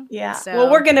 Yeah. You know? Yeah. So,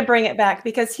 well, we're going to bring it back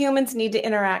because humans need to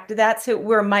interact. That's who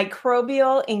we're,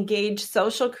 microbial, engaged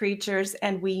social creatures,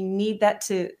 and we need that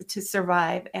to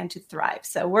survive and to thrive.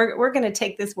 So we're going to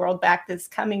take this world back this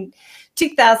coming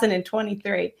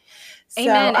 2023.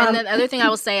 Amen. And the other thing I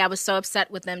will say, I was so upset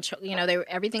with them. You know,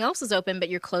 everything else is open, but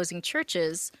you're closing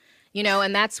churches. You know,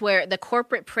 and that's where the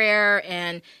corporate prayer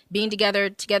and being together,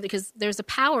 because there's a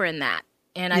power in that.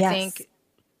 And I think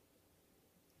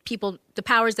the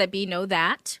powers that be know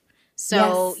that.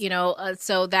 So, you know,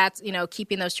 so that's, you know,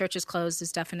 keeping those churches closed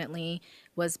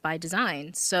was by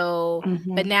design. So,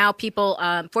 but now people,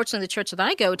 fortunately, the church that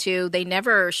I go to, they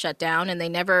never shut down, and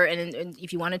and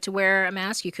if you wanted to wear a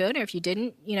mask, you could, or if you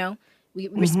didn't, you know, we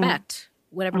respect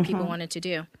whatever people wanted to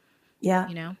do. Yeah,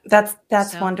 you know, that's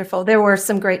wonderful. There were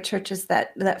some great churches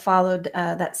that followed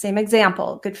that same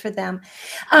example. Good for them.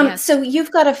 So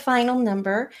you've got a final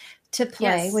number to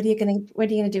play. Yes. What are you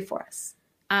gonna do for us?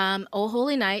 "Oh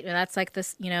Holy Night," and that's like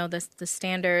this, you know, the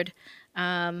standard,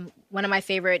 one of my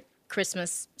favorite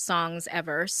Christmas songs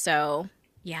ever. So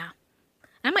yeah,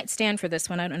 I might stand for this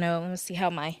one. I don't know. Let's see how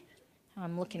I'm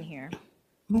looking here.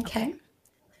 Okay.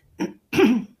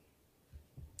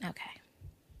 Okay.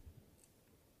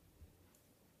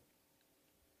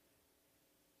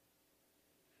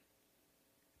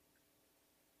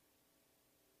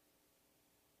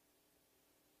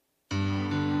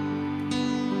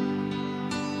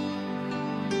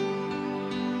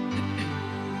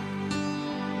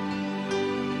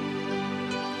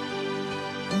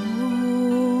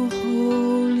 Oh,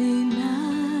 holy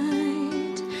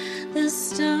night, the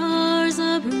stars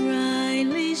are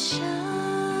brightly shining.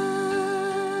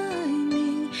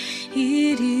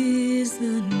 It is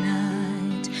the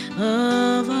night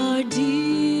of our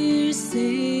dear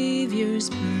Savior's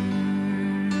birth.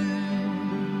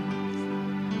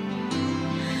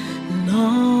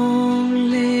 Long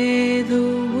lay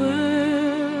the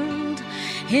world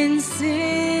in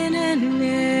sin and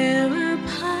error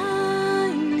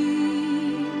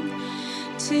pining,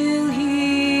 till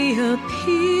he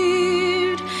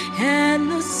appeared and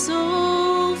the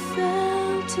soul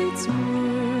felt its worth.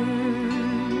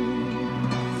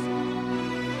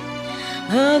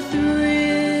 A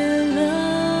thrill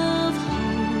of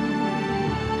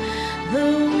hope, the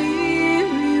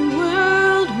weary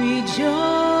world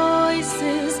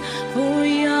rejoices, for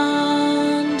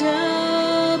yonder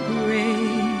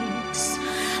breaks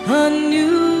a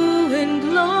new and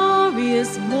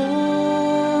glorious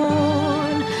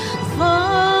morn. Fall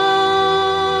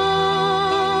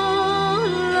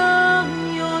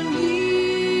on your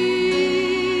knees.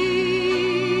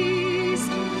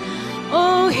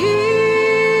 Oh, hear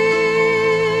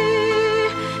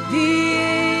the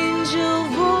angel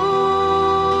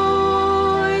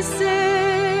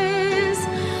voices.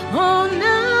 Oh, night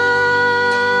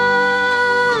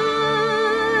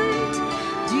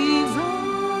divine.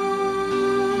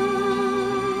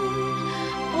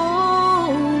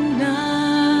 Oh,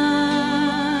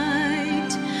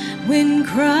 night when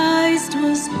Christ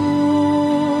was born.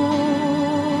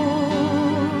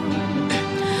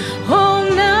 Oh,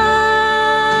 night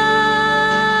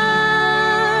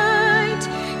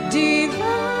divine.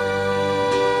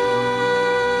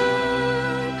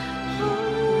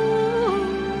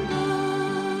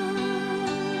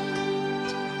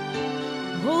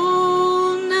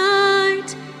 Oh,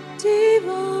 night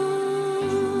divine.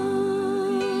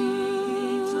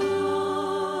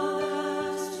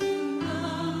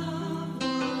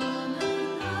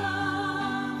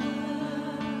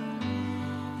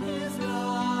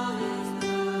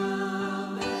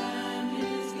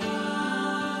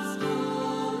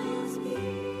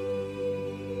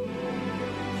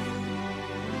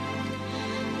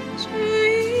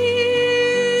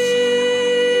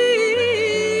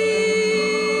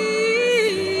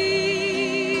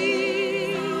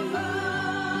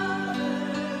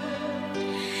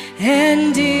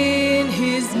 and in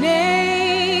his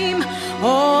name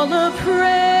all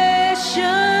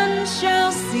oppression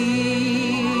shall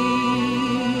cease.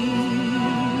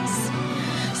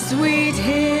 Sweet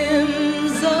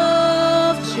hymns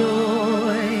of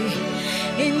joy,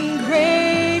 in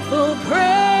grateful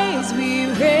praise we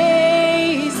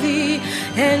raise thee,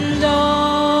 and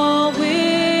all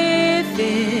within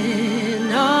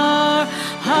our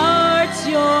hearts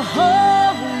your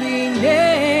holy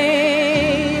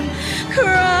name.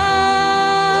 Christ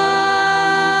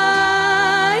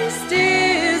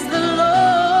is the Lord.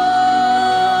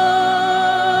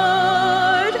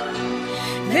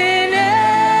 Then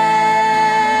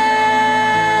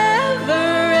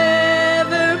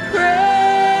ever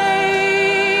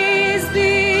praise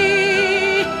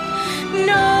thee.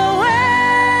 Noel,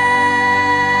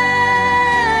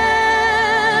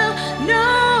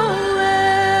 Noel,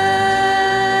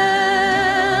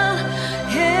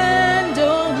 and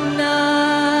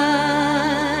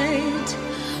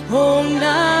O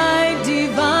night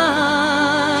divine.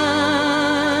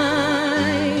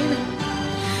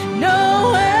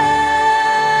 Noel,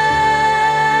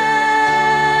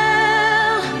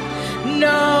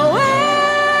 Noel,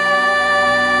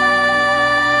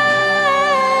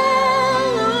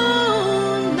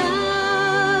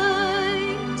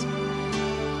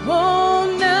 all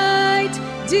night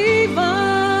divine.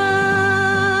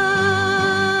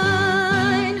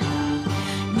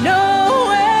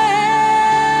 Noel,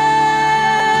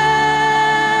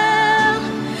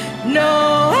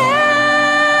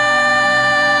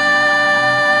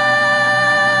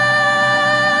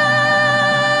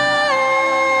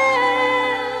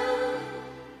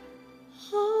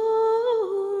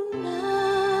 all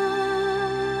night.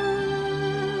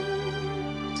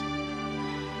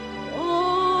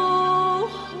 Oh,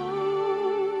 holy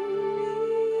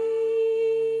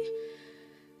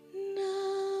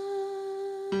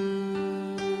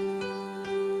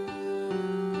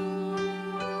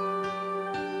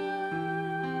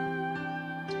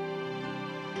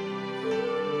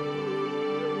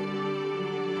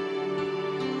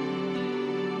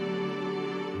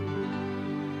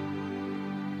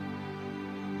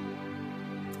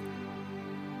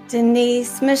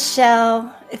Denise,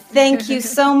 Michelle, thank you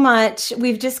so much.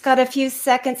 We've just got a few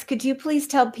seconds. Could you please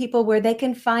tell people where they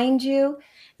can find you?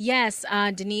 Yes,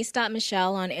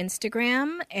 Denise.Michelle on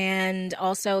Instagram. And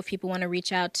also, if people want to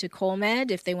reach out to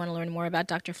ColeMed, if they want to learn more about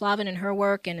Dr. Flavin and her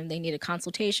work, and if they need a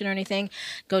consultation or anything,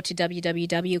 go to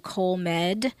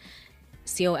www.colemed,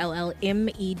 COLLMED.org.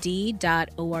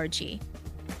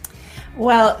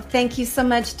 Well, thank you so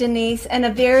much, Denise, and a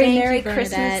very Thank you, Merry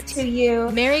Bernadette. Christmas to you.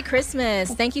 Merry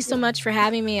Christmas. Thank you so much for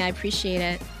having me. I appreciate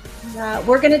it.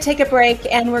 We're going to take a break,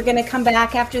 and we're going to come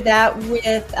back after that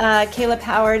with Caleb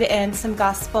Howard and some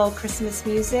gospel Christmas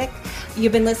music.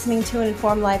 You've been listening to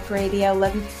Informed Life Radio,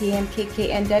 11 p.m.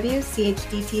 KKNW,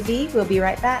 CHD-TV. We'll be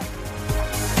right back.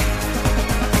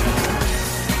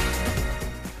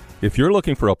 If you're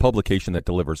looking for a publication that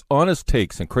delivers honest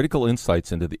takes and critical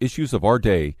insights into the issues of our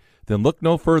day, then look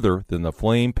no further than The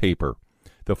Flame Paper.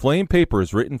 The Flame Paper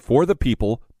is written for the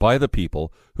people, by the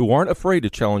people, who aren't afraid to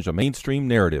challenge a mainstream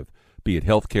narrative, be it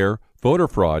healthcare, voter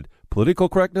fraud, political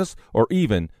correctness, or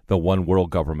even the one world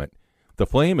government. The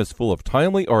Flame is full of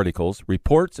timely articles,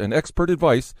 reports, and expert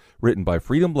advice written by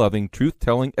freedom-loving,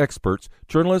 truth-telling experts,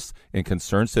 journalists, and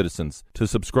concerned citizens. To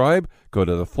subscribe, go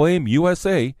to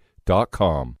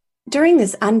theflameusa.com. During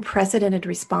this unprecedented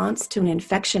response to an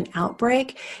infection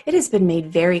outbreak, it has been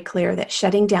made very clear that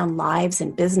shutting down lives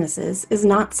and businesses is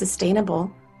not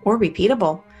sustainable or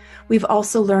repeatable. We've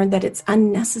also learned that it's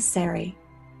unnecessary.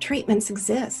 Treatments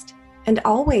exist and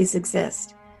always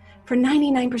exist. For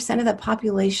 99% of the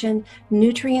population,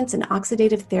 nutrients and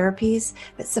oxidative therapies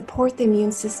that support the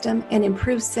immune system and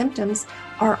improve symptoms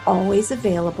are always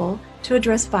available to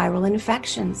address viral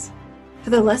infections.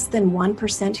 For the less than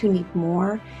 1% who need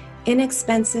more,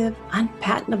 inexpensive,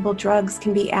 unpatentable drugs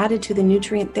can be added to the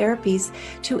nutrient therapies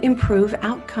to improve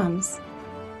outcomes.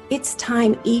 It's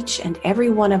time each and every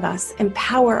one of us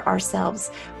empower ourselves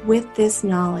with this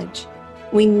knowledge.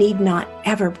 We need not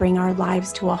ever bring our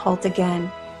lives to a halt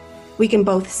again. We can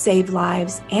both save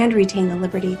lives and retain the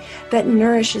liberty that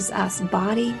nourishes us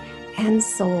body and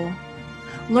soul.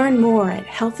 Learn more at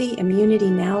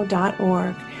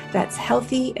healthyimmunitynow.org. That's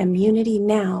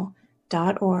healthyimmunitynow.org.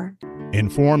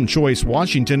 Informed Choice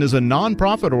Washington is a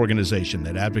nonprofit organization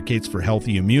that advocates for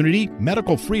healthy immunity,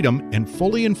 medical freedom, and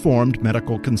fully informed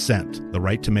medical consent. The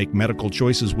right to make medical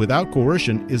choices without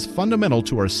coercion is fundamental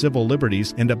to our civil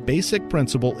liberties and a basic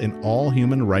principle in all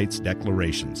human rights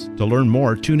declarations. To learn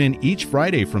more, tune in each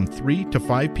Friday from 3 to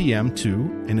 5 p.m. to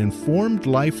An Informed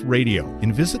Life Radio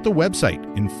and visit the website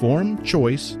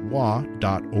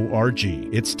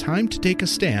informedchoicewa.org. It's time to take a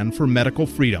stand for medical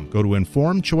freedom. Go to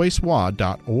informedchoicewa.org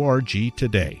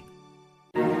today.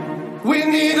 We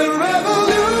need a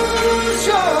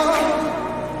revolution.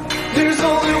 There's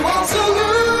only one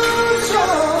solution.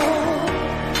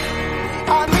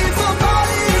 I need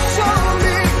somebody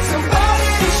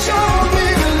to show me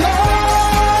the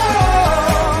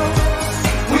love.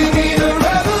 We need a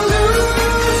revolution.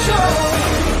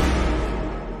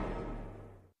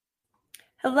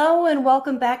 Hello and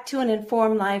welcome back to An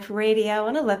Informed Life Radio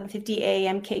on 1150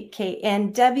 AM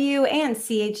KKNW and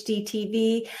CHD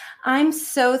TV. I'm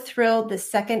so thrilled this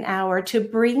second hour to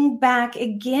bring back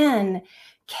again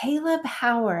Caleb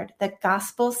Howard, the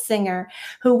gospel singer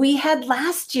who we had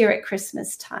last year at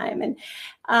Christmas time. And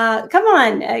come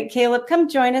on, Caleb, come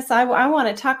join us. I want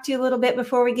to talk to you a little bit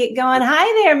before we get going.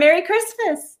 Hi there. Merry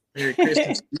Christmas. Merry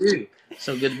Christmas to you.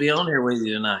 So good to be on here with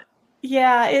you tonight.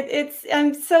 Yeah,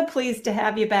 I'm so pleased to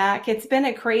have you back. It's been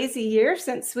a crazy year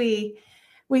since we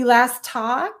last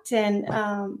talked, and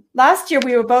last year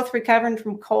we were both recovering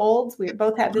from colds. We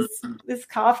both had this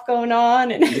cough going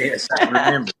on, and Yes,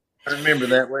 I remember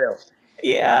that well.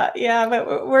 yeah,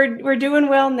 but we're doing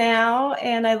well now,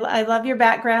 and I love your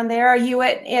background there. Are you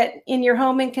in your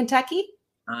home in Kentucky?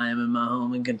 I am in my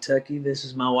home in Kentucky. This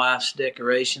is my wife's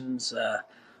decorations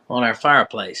on our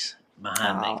fireplace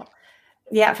behind me.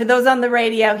 Yeah, for those on the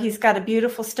radio, he's got a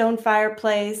beautiful stone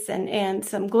fireplace and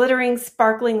some glittering,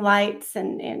 sparkling lights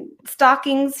and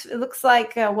stockings. It looks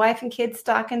like wife and kids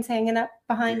stockings hanging up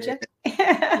behind you. She's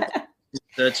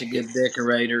such a good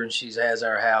decorator, and she has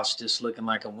our house just looking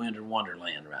like a winter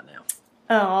wonderland right now.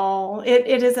 Oh,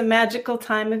 it is a magical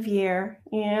time of year.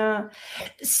 Yeah.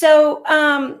 So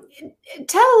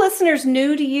tell listeners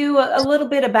new to you a little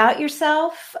bit about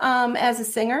yourself as a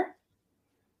singer.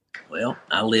 Well,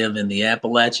 I live in the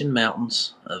Appalachian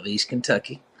Mountains of East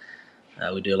Kentucky.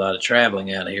 We do a lot of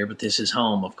traveling out of here, but this is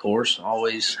home, of course,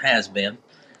 always has been.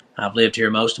 I've lived here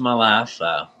most of my life.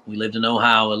 We lived in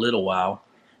Ohio a little while,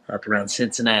 up around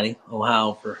Cincinnati,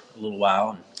 Ohio for a little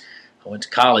while. And I went to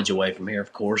college away from here,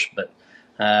 of course, but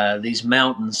these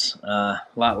mountains, a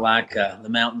lot like the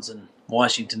mountains in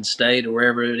Washington State or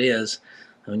wherever it is,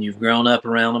 when you've grown up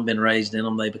around them, been raised in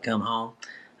them, they become home.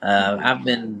 I've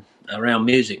been around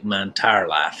music my entire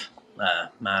life.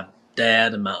 My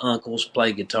dad and my uncles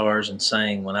played guitars and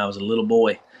sang when I was a little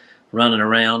boy, running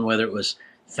around, whether it was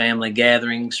family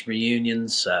gatherings,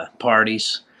 reunions,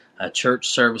 parties, church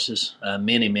services,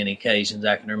 many occasions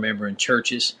I can remember in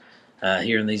churches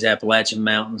here in these Appalachian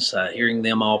Mountains, hearing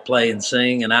them all play and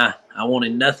sing, and I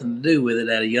wanted nothing to do with it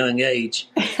at a young age.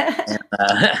 And,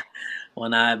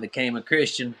 when I became a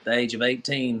Christian at the age of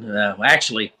 18,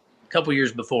 actually a couple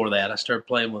years before that, I started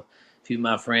playing with a few of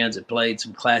my friends that played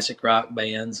some classic rock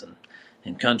bands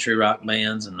and country rock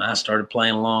bands, and I started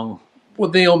playing along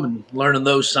with them and learning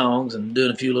those songs and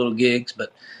doing a few little gigs.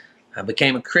 But I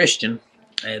became a Christian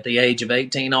at the age of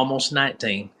 18, almost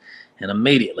 19, and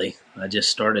immediately I just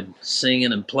started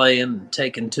singing and playing and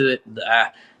taking to it.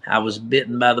 I was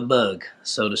bitten by the bug,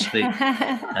 so to speak,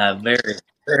 very,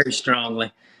 very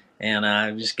strongly, and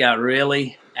I just got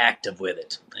really active with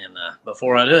it. And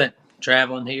before I knew it,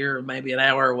 traveling here maybe an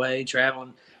hour away,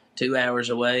 traveling 2 hours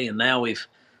away, and now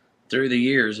through the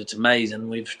years, it's amazing,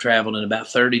 we've traveled in about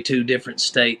 32 different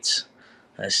states,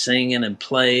 singing and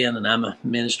playing, and I'm a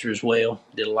minister as well.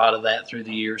 Did a lot of that through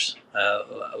the years, a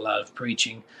lot of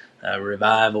preaching,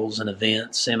 revivals and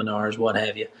events, seminars, what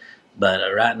have you. But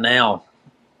right now,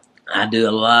 I do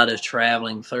a lot of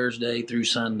traveling Thursday through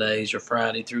Sundays or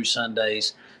Friday through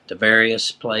Sundays to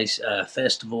various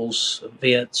festivals,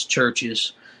 events,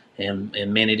 churches,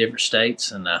 in many different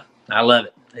states, and I love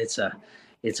it. It's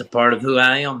a part of who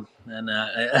I am, and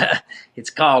it's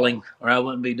calling, or I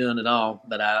wouldn't be doing it all.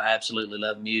 But I absolutely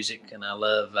love music, and I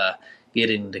love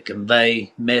getting to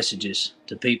convey messages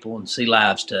to people and see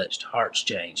lives touched, hearts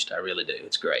changed. I really do.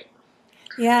 It's great.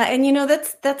 Yeah, and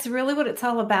that's really what it's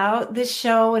all about. This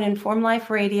show and Informed Life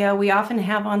Radio, we often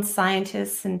have on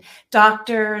scientists and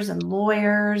doctors and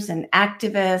lawyers and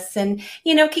activists, and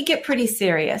can get pretty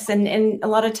serious. And a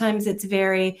lot of times it's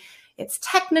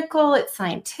technical, it's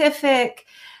scientific.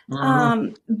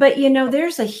 Mm-hmm. But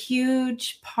there's a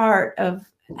huge part of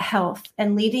health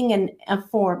and leading an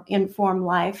informed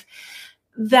life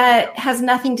that has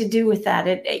nothing to do with that.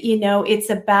 It's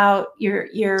about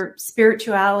your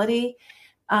spirituality,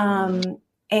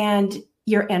 and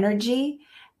your energy.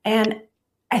 And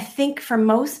I think for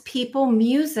most people,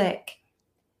 music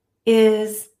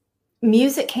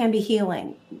can be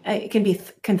healing. It can be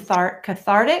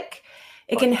cathartic.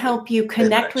 It can help you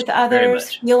connect with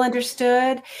others, feel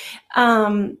understood.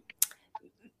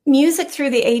 Music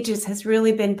through the ages has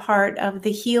really been part of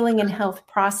the healing and health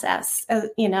process,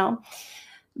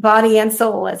 body and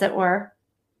soul, as it were.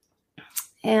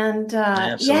 And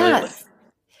yes.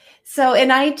 So,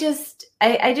 and I just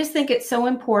think it's so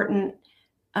important,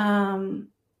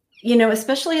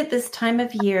 especially at this time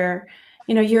of year.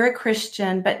 You're a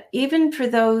Christian, but even for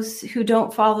those who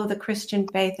don't follow the Christian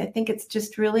faith, I think it's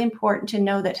just really important to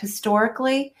know that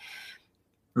historically,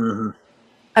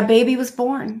 a baby was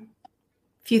born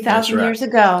a few thousand years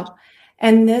ago.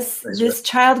 And this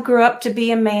child grew up to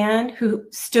be a man who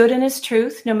stood in his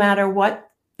truth, no matter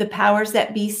what the powers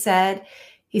that be said.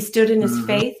 He stood in his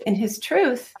faith and his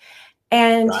truth.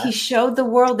 And he showed the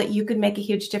world that you could make a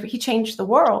huge difference. He changed the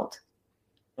world.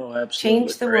 Oh, absolutely.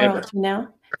 Changed the world,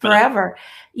 forever.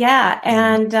 Yeah.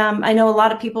 And I know a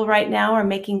lot of people right now are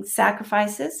making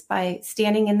sacrifices by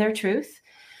standing in their truth.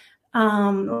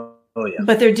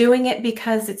 But they're doing it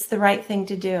because it's the right thing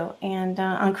to do. And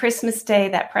on Christmas Day,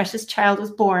 that precious child was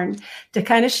born to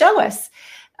kind of show us,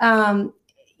 follow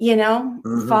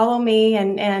me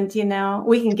and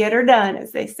we can get her done,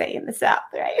 as they say in the South,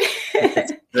 right?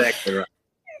 That's exactly right.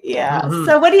 Yeah.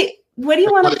 So what do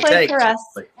you want to play for us?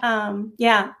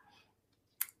 Yeah.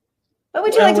 What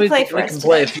would you like to play for us?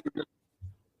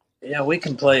 Yeah, we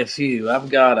can play a few. I've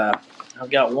got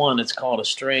one that's called "A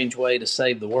Strange Way to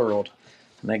Save the World,"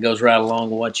 and that goes right along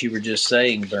with what you were just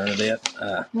saying, Bernadette.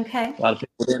 Okay. A lot of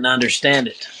people didn't understand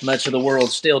it. Much of the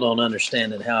world still don't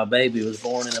understand it. How a baby was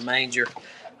born in a manger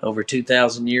over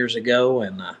 2,000 years ago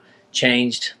and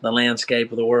changed the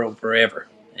landscape of the world forever.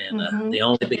 And the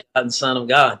only begotten Son of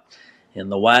God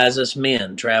and the wisest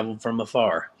men traveled from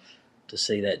afar to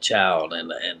see that child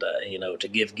and to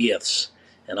give gifts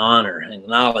and honor and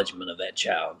acknowledgement of that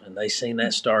child. And they seen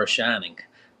that star shining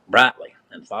brightly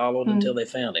and followed until they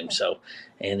found him. So,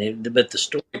 but the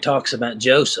story talks about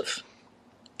Joseph.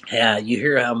 How you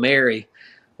hear how Mary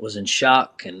was in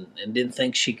shock and didn't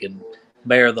think she could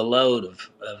bear the load of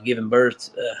giving birth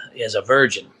as a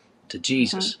virgin to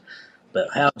Jesus. But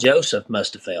how Joseph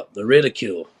must have felt, the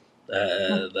ridicule,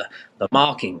 the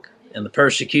mocking, and the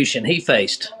persecution he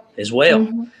faced as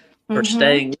well for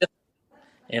staying with her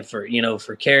and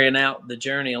for carrying out the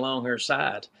journey along her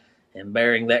side and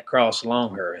bearing that cross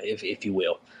along her, if you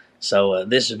will. So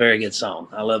this is a very good song.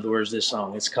 I love the words of this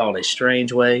song. It's called "A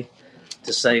Strange Way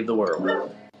to Save the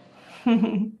World."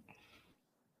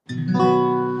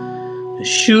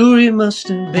 Sure, he must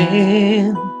have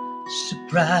been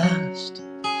surprised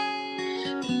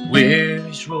where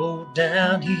his road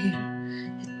down here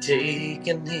had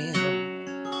taken him.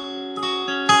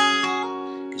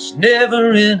 'Cause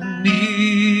never in a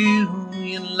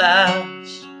million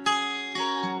lives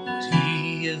would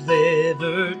he have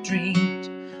ever dreamed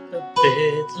of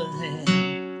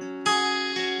Bethlehem.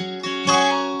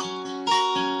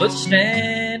 But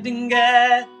standing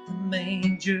at the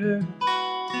manger,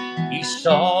 he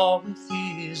saw with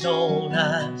his own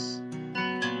eyes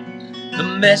the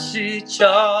message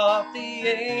of the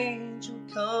angel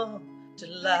come to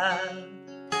life.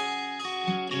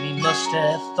 And he must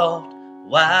have thought,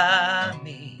 why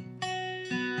me?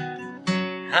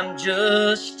 I'm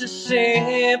just a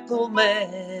simple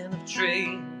man of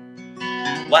trade.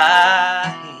 Why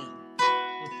him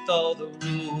with all the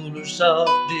rulers of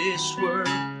this world?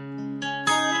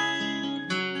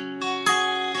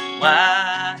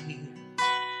 Why him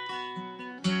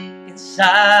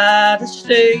inside a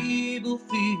stable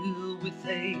filled with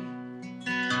hay?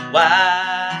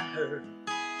 Why her?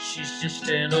 She's just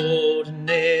an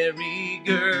ordinary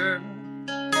girl.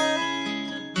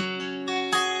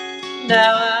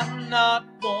 Now I'm not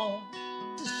one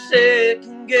to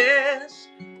second guess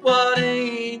what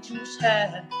angels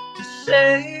have to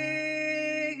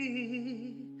say,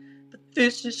 but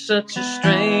this is such a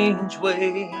strange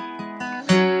way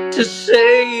to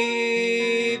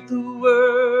save the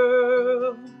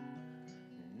world.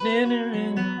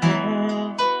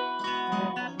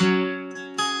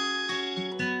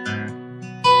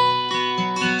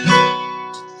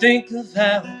 Think of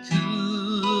how it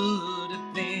could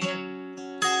have been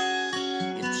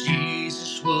if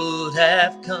Jesus would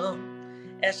have come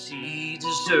as he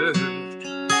deserved.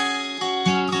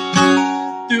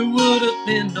 There would have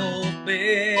been no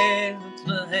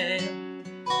Bethlehem,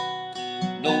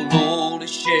 no lowly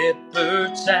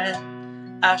shepherd's at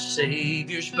our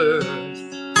Savior's birth.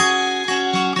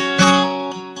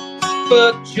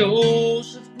 But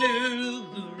Joseph knew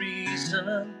the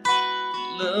reason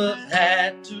love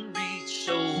had to reach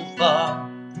so far.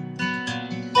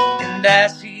 And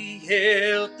as he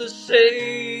held the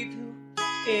Savior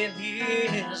in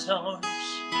his arms,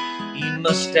 he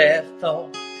must have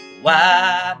thought,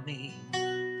 why me?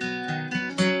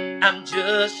 I'm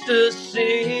just a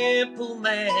simple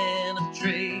man of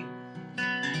trade.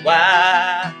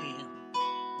 Why him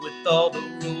with all the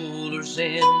rulers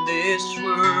in this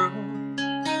world?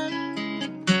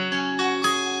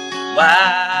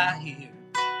 Why here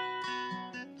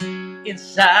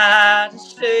inside a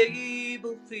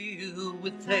stable filled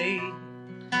with hay?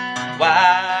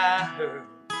 Why her?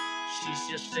 She's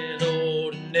just an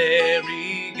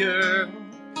ordinary girl.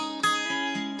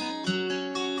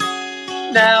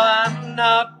 Now I'm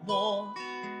not one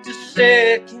to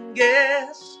second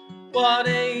guess what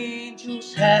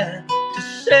angels have to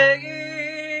say,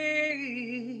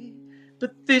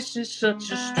 but this is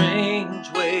such a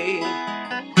strange way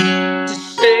to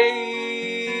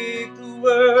save the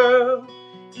world.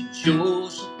 And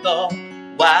Joseph thought,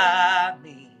 why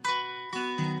me?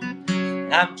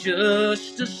 I'm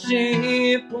just a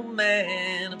simple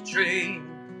man of trade.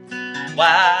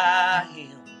 Why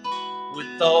him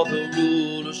with all the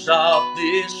rulers of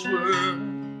this world?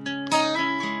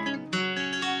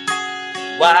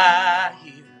 Why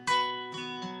here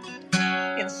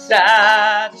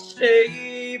inside a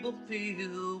stable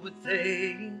filled with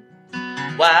hay?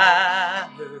 Why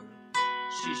her?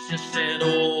 She's just an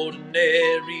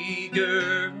ordinary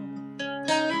girl.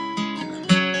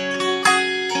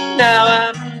 Now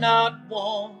I'm not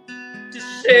one to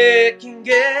second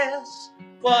guess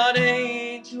what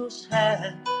angels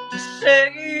have to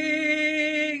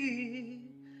say,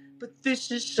 but this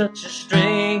is such a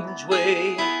strange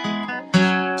way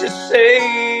to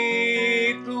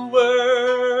save the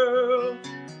world.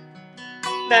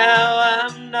 Now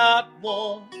I'm not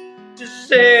one to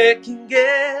second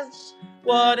guess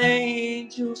what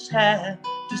angels have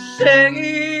to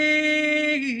say.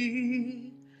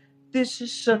 This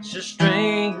is such a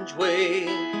strange way.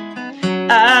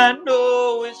 I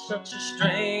know it's such a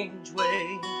strange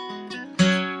way.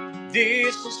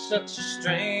 This is such a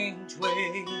strange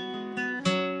way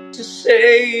to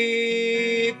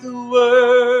save the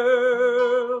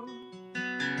world.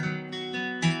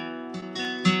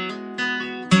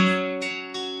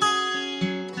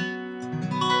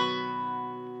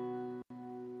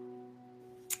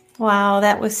 Wow,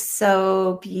 that was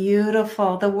so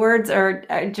beautiful. The words are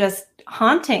just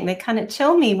haunting. They kind of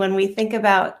chill me when we think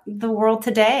about the world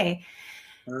today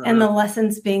and the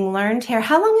lessons being learned here.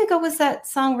 How long ago was that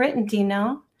song written? Do you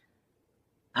know?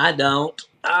 I don't.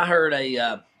 I heard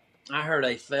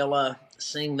a fella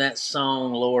sing that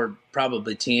song, Lord,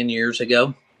 probably 10 years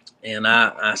ago, and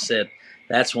I said,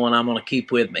 that's one I'm going to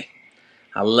keep with me.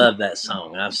 I love that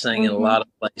song. I've sang it a lot of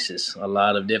places, a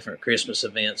lot of different Christmas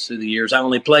events through the years. I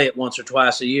only play it once or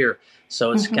twice a year,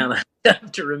 so it's kind of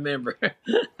tough to remember.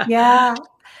 Yeah.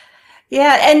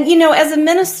 Yeah. And, as a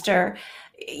minister,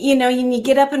 you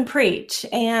get up and preach,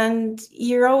 and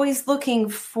you're always looking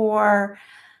for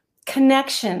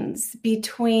connections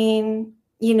between,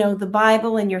 the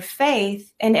Bible and your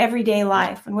faith and everyday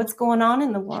life and what's going on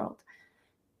in the world.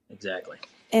 Exactly.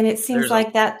 And it seems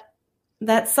like that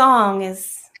song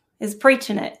is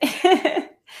preaching it.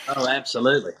 Oh,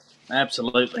 absolutely.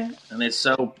 Absolutely. And it's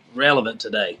so relevant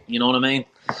today. You know what I mean?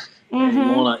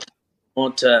 You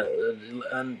want to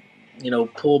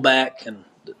pull back and,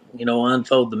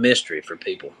 unfold the mystery for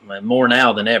people more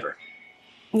now than ever.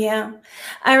 Yeah.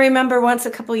 I remember once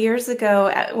a couple years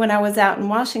ago when I was out in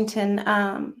Washington,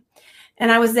 and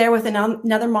I was there with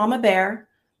another mama bear.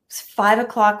 It was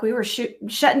 5:00. We were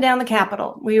shutting down the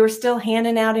Capitol. We were still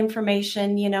handing out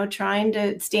information, trying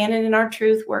to stand in our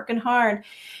truth, working hard.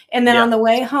 And then on the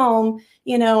way home,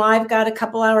 I've got a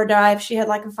couple-hour drive. She had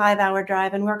like a 5-hour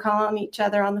drive, and we're calling each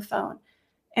other on the phone.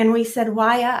 And we said,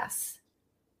 why us?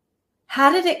 How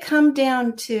did it come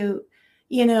down to,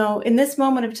 in this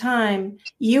moment of time,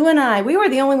 you and I, we were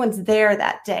the only ones there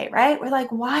that day, right? We're like,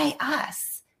 why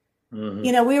us?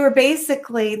 Mm-hmm. We were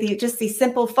basically these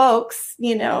simple folks,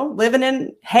 living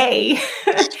in hay.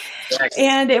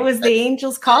 And it was the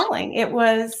angels calling. It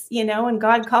was, when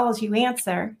God calls, you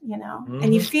answer,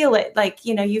 and you feel it like,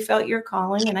 you felt your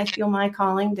calling, and I feel my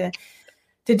calling to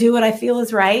do what I feel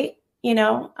is right,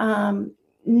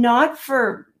 not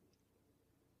for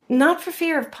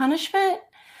fear of punishment,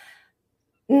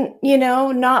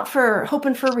 not for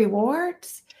hoping for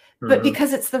rewards, but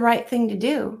because it's the right thing to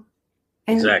do.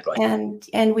 And, exactly.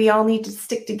 And we all need to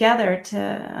stick together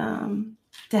to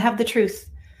to have the truth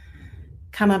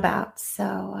come about.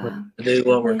 So do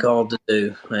what we're called to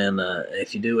do, and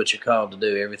if you do what you're called to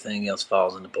do, everything else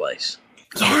falls into place.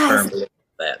 I'm a firm believer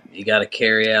of that. You got to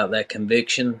carry out that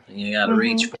conviction, and you got to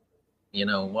reach for,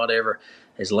 whatever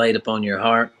is laid upon your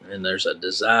heart, and there's a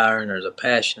desire and there's a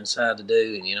passion inside to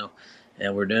do,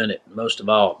 and we're doing it. Most of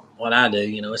all, what I do,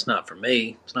 it's not for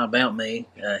me. It's not about me.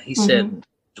 He said in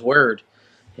his word,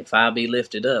 if I be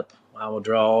lifted up, I will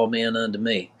draw all men unto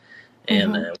me.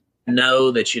 And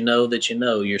know that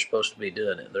you're supposed to be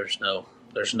doing it.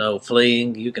 There's no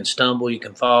fleeing. You can stumble, you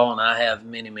can fall, and I have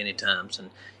many, many times. And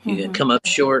you can come up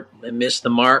short and miss the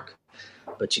mark,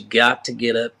 but you got to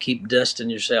get up, keep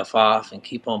dusting yourself off, and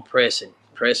keep on pressing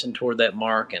toward that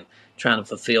mark and trying to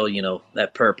fulfill,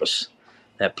 that purpose,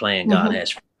 that plan God has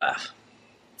for life.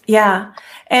 Yeah.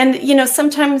 And,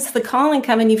 sometimes the calling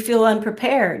come and you feel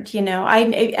unprepared.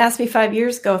 I asked me 5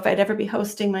 years ago if I'd ever be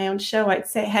hosting my own show. I'd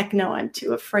say, heck no, I'm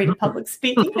too afraid of public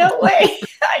speaking. No way.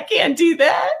 I can't do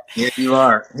that. Here you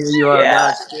are.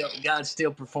 Yeah. God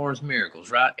still performs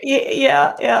miracles, right?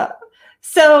 Yeah.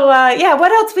 So,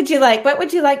 what else would you like? What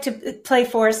would you like to play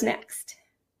for us next?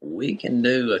 We can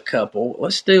do a couple.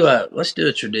 Let's do a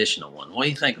traditional one. What do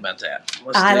you think about that?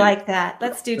 I like that.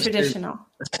 Let's do traditional.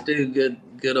 Let's do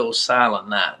good old Silent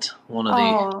Night. One of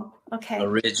the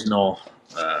original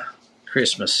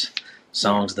Christmas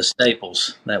songs, the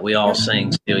staples that we all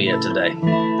sing still yet today.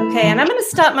 Okay, and I'm going to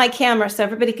stop my camera so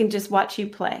everybody can just watch you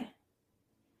play.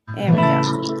 There we go.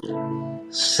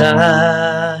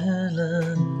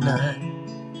 Silent night,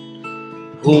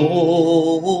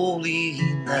 holy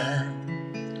night.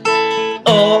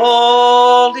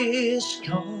 All is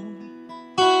calm,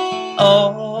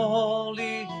 all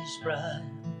is bright,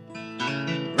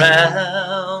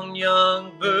 round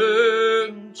young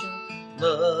virgin,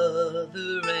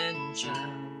 mother and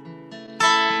child.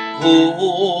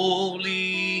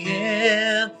 Holy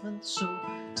infant, so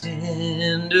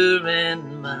tender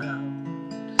and mild,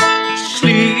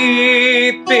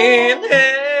 sleep in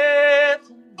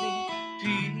heavenly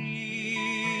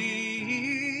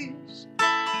peace.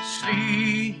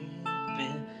 Sleep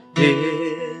in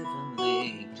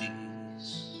heavenly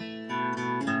peace.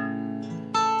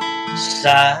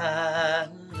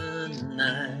 Silent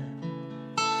night,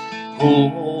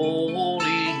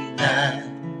 holy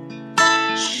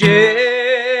night,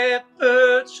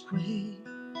 shepherds queen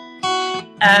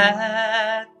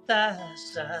at thy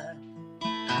side,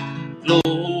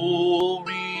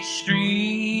 glory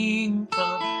stream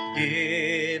from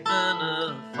heaven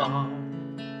afar.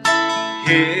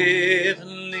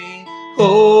 Heavenly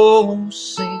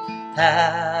hosts sing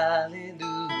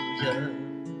hallelujah.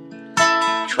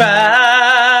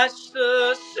 Christ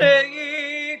the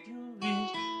Savior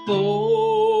is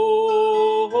born.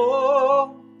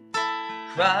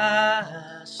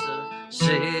 Christ the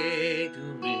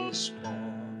Savior is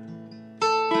born.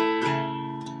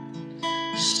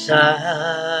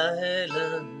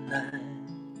 Silent night,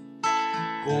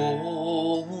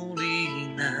 holy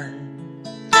night,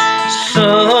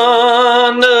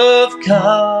 Son of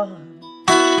God,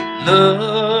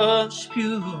 love's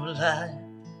pure light,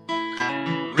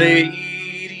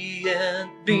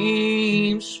 radiant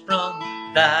beams from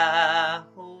thy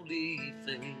holy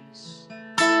face.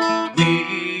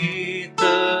 With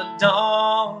the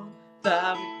dawn,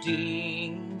 thy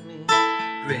redeeming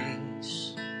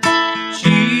grace.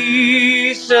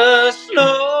 Jesus,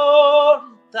 Lord,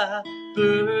 thy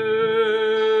birth.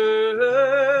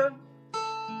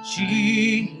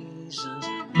 Jesus,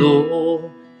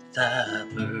 Lord, thy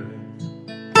birth.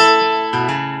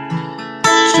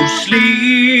 So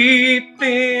sleep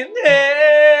in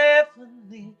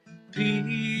heavenly peace.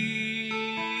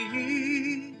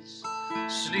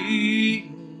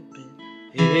 Sleep in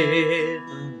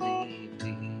heavenly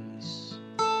peace.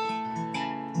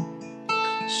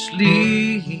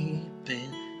 Sleep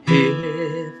in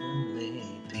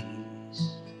heavenly peace.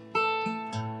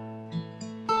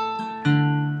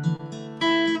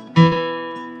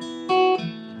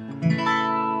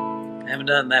 Haven't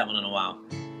done that one in a while.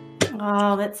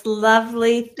 Oh, that's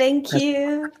lovely. Thank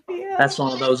you. Yeah. That's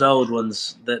one of those old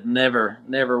ones that never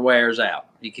wears out.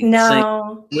 You can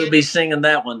No. sing. We'll be singing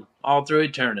that one all through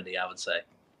eternity, I would say.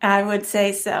 I would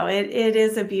say so. It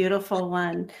is a beautiful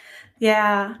one.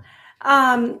 Yeah.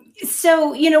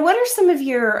 So, what are some of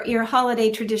your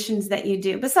holiday traditions that you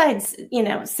do besides,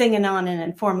 singing on an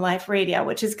Informed Life Radio,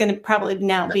 which is going to probably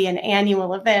now be an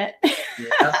annual event?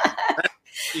 Yeah.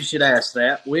 You should ask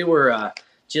that. We were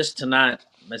just tonight.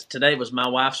 Today was my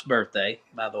wife's birthday,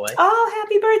 by the way. Oh,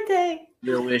 happy birthday.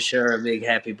 We'll wish her a big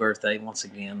happy birthday once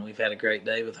again. We've had a great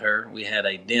day with her. We had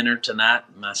a dinner tonight.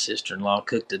 My sister-in-law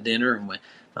cooked a dinner, and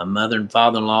my mother and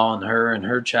father-in-law and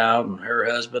her child and her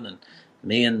husband and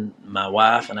me and my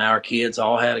wife and our kids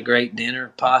all had a great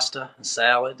dinner, pasta and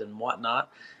salad and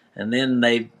whatnot. And then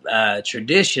they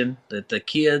tradition that the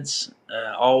kids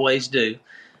always do,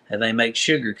 and they make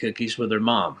sugar cookies with their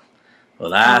mom,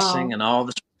 with icing and all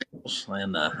the sprinkles.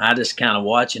 And I just kind of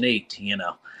watch and eat, you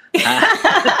know.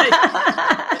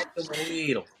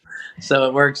 So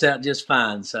it works out just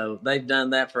fine. So they've done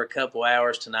that for a couple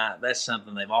hours tonight. That's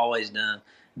something they've always done,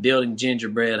 building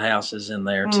gingerbread houses in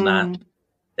there tonight.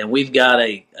 And we've got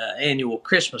a annual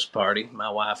Christmas party my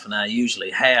wife and I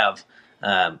usually have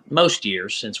most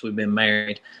years since we've been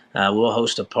married. We'll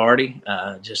host a party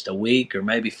just a week or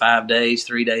maybe 5 days,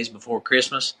 3 days before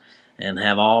Christmas, and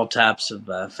have all types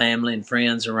of family and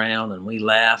friends around, and we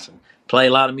laugh and play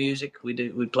a lot of music. We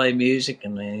play music,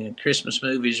 and Christmas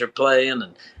movies are playing,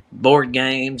 and board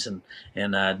games, and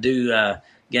do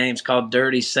games called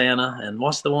Dirty Santa, and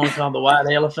what's the one called the White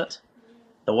Elephant?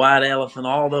 The White Elephant,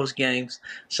 all those games.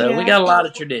 So we got a lot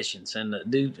of traditions, and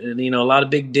do a lot of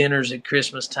big dinners at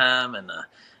Christmas time,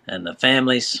 and the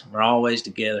families are always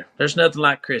together. There's nothing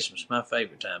like Christmas. My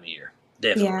favorite time of year,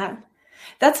 definitely. Yeah,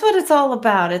 that's what it's all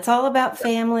about. It's all about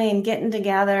family and getting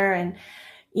together. And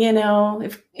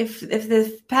if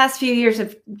the past few years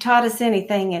have taught us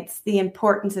anything, it's the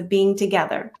importance of being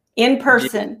together in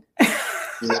person.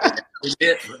 Yeah. We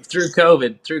did. Through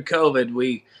COVID,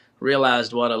 we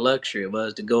realized what a luxury it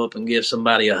was to go up and give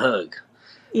somebody a hug.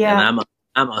 Yeah, and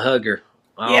I'm a hugger.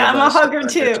 I'm a hugger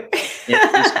too.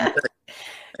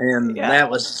 And that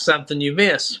was something you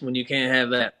miss when you can't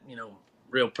have that,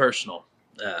 real personal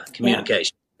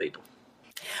communication with people.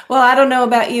 Well, I don't know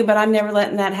about you, but I'm never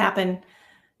letting that happen.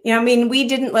 We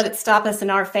didn't let it stop us in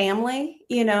our family.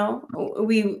 We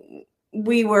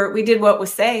did what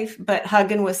was safe, but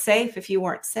hugging was safe if you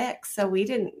weren't sick. So we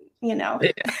didn't, Yeah.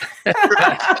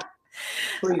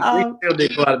 Right. We still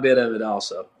did quite a bit of it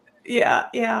also. Yeah.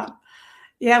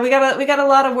 We got a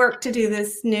lot of work to do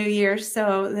this New Year.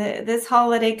 So this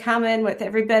holiday coming with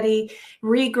everybody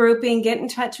regrouping, get in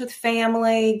touch with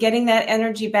family, getting that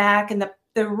energy back. And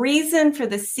the reason for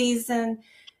the season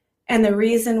and the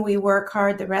reason we work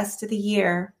hard the rest of the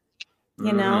year,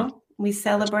 we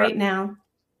celebrate now.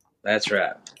 That's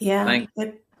right. Yeah.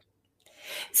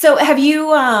 So have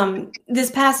you,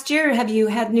 this past year, have you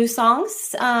had new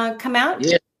songs come out?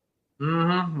 Yeah.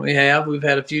 We have. We've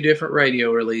had a few different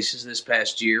radio releases this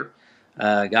past year.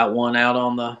 Got one out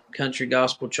on the country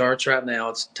gospel charts right now.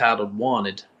 It's titled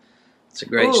Wanted. It's a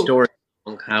great story.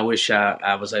 I wish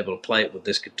I was able to play it with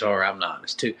this guitar. I'm not.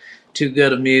 It's too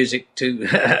good of music,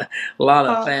 a lot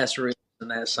of fast riffs in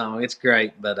that song. It's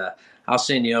great, but I'll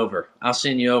send you over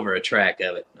a track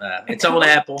of it. It's on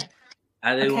Apple.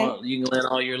 I do want you can let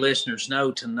all your listeners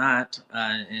know tonight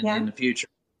in the future.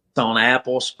 It's on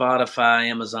Apple, Spotify,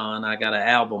 Amazon. I got an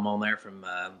album on there from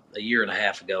a year and a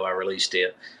half ago. I released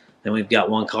it. Then we've got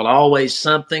one called Always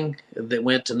Something that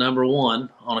went to number 1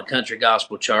 on a country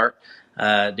gospel chart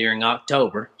during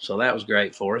October. So that was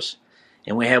great for us.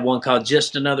 And we had one called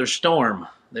Just Another Storm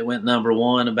that went number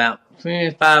 1 about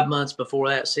 5 months before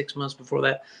that, 6 months before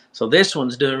that. So this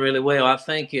one's doing really well. I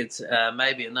think it's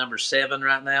maybe at number 7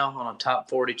 right now on a top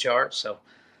 40 chart. So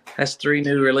that's 3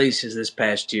 new releases this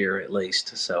past year at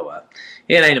least. So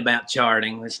it ain't about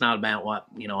charting. It's not about what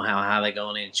how high they go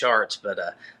in any charts, but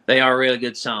they are really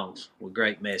good songs with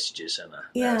great messages. And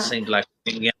it seems like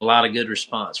we can get a lot of good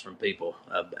response from people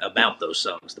about those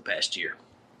songs the past year.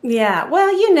 Yeah.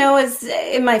 Well, as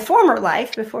in my former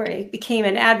life, before I became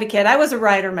an advocate, I was a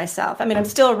writer myself. I mean, I'm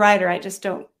still a writer. I just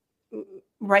don't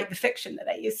write the fiction that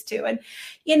I used to. And,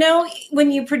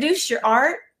 when you produce your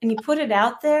art and you put it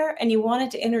out there and you want it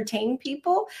to entertain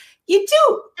people, you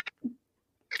do.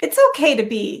 It's okay to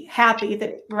be happy that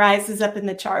it rises up in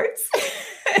the charts.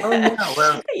 Oh, yeah.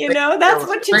 Well, that's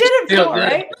what you did it for,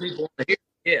 right? People want to hear it.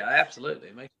 Yeah, absolutely.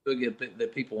 It makes you feel good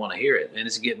that people want to hear it, and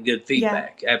it's getting good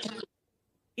feedback. Yeah. Absolutely.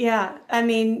 Yeah, I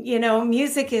mean,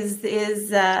 music is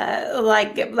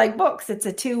like books. It's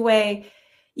a two-way.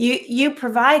 You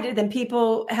provide it, then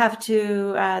people have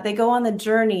to. They go on the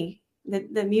journey.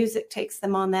 The music takes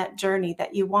them on that journey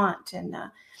that you want, and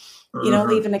you don't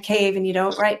leave in a cave, and you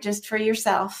don't write just for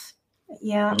yourself.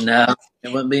 Yeah. No,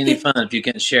 it wouldn't be any fun if you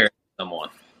can't share it with someone.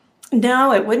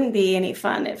 No, it wouldn't be any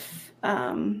fun if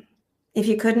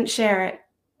you couldn't share it.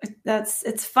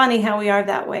 It's funny how we are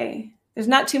that way. There's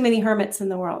not too many hermits in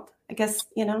the world, I guess,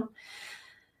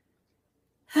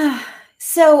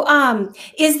 So,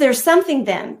 is there something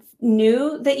then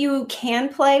new that you can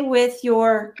play with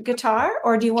your guitar,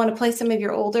 or do you want to play some of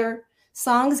your older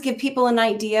songs, give people an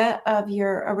idea of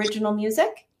your original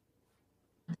music?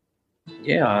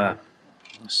 Yeah.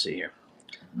 Let's see here.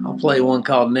 I'll play one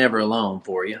called Never Alone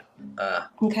for you.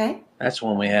 Okay. That's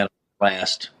one we had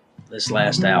this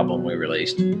last album we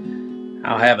released.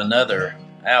 I'll have another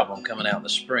album coming out in the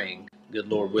spring, good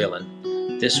Lord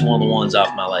willing. This is one of the ones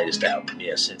off my latest album.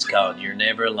 Yes, it's called You're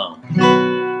Never Alone.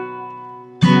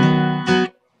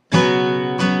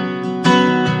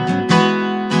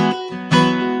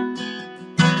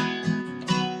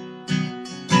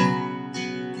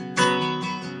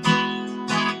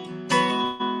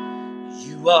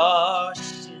 You are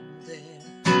sitting there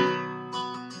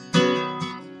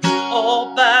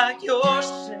all by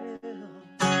yourself.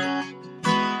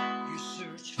 You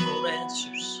search for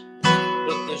answers,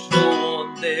 but there's no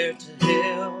one there to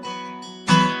help.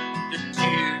 The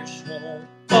tears won't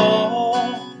fall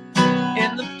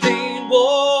and the pain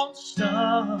won't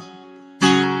stop.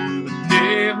 But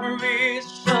there is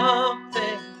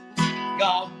something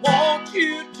God wants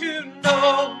you to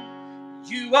know.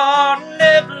 You are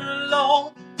never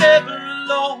alone, never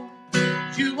alone.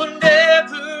 You are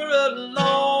never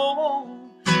alone.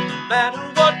 No matter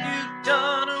what you've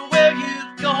done or where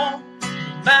you've gone,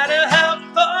 no matter how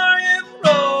far you've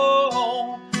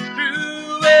rolled,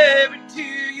 through every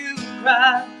tear you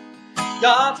cry,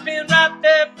 God's been right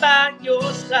there by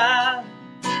your side.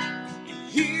 And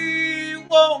He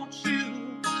wants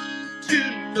you to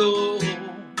know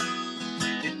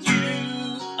that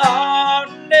you are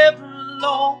never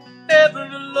alone, never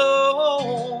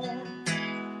alone.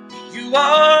 You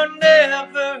are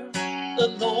never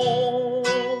alone.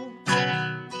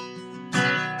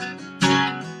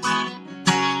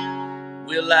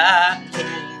 Will I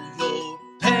know your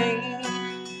pain?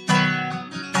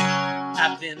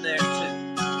 I've been there too,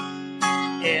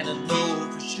 and I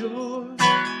know for sure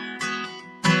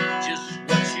just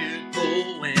what you're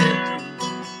going through.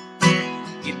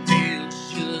 It feels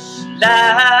just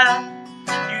like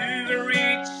you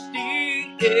reached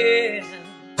the end,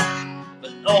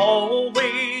 but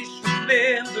always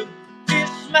remember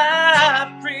this,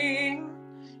 my friend.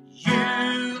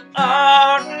 You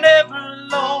are never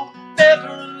alone, never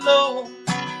alone.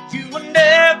 You are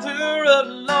never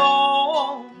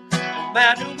alone. No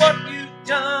matter what you've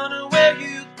done or where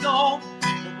you've gone,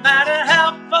 no matter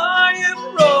how far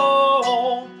you've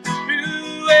rolled,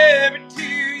 through every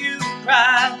tear you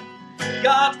cried,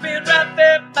 God's been right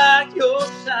there by your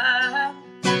side.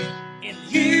 And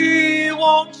He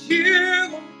wants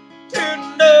you to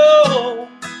know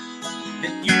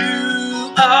that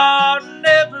you are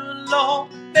never alone,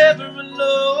 never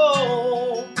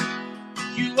alone.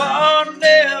 You are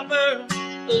never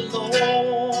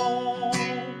alone.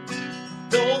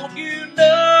 Don't you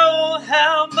know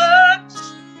how much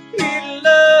He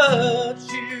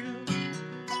loves you?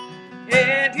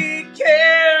 And He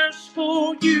cares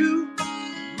for you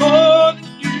more than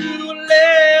you will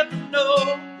ever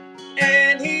know.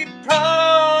 And He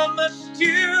promised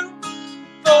you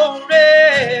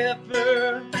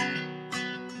forever.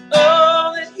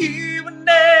 Oh, that He would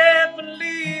never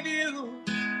leave you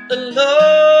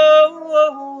alone.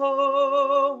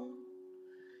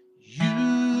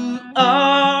 You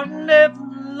are never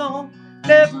alone,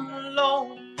 never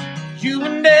alone. You are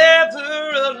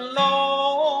never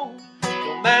alone.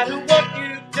 No matter what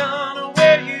you've done or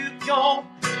where you've gone,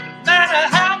 no matter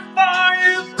how far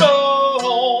you've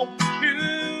gone,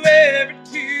 through every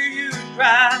tear you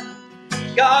cry,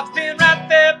 God's been right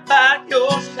there by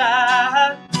your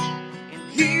side.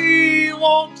 And He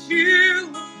wants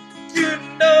you to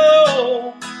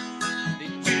know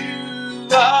that you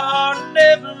are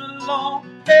never alone,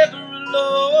 never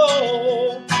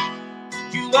alone.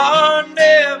 You are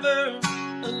never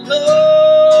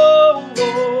alone.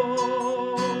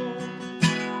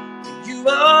 You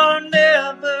are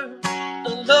never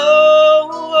alone.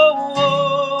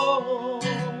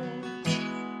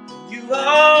 You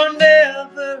are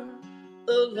never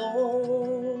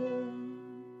alone.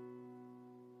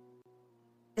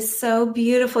 It's so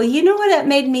beautiful. You know what it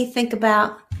made me think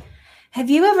about? Have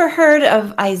you ever heard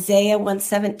of Isaiah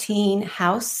 117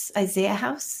 house, Isaiah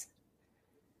House?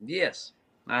 Yes,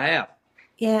 I have.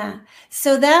 Yeah.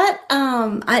 So that,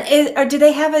 or do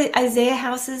they have Isaiah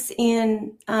houses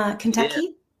in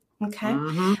Kentucky? Yeah. Okay.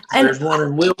 Mm-hmm. There's one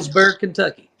in Wilkesburg,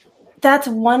 Kentucky. That's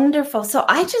wonderful. So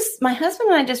my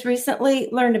husband and I just recently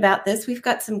learned about this. We've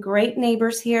got some great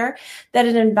neighbors here that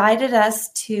had invited us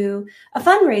to a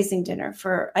fundraising dinner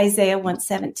for Isaiah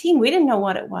 117. We didn't know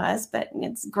what it was, but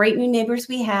it's great new neighbors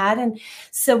we had. And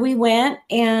so we went,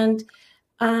 and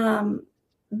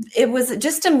it was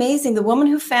just amazing. The woman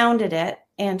who founded it,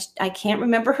 and I can't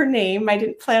remember her name, I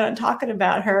didn't plan on talking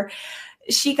about her,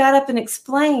 she got up and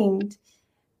explained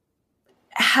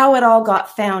how it all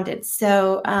got founded.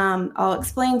 So I'll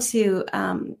explain to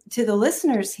the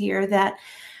listeners here that,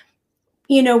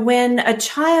 when a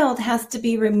child has to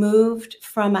be removed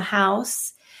from a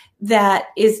house that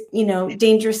is,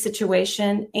 dangerous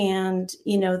situation, and,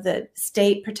 the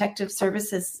state protective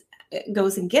services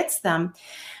goes and gets them,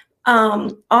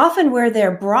 often where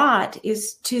they're brought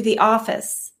is to the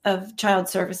office of child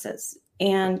services.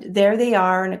 And there they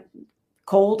are in a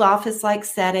cold office-like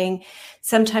setting,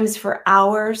 sometimes for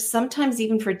hours, sometimes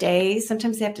even for days.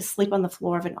 Sometimes they have to sleep on the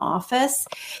floor of an office.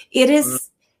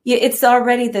 It's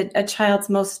already a child's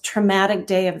most traumatic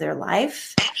day of their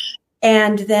life.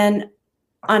 And then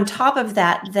on top of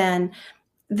that, then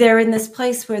they're in this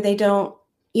place where they don't,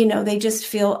 they just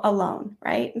feel alone,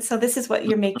 right? And so this is what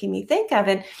you're making me think of.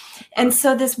 And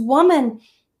so this woman,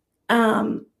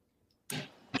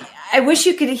 I wish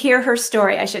you could hear her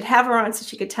story. I should have her on so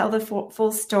she could tell the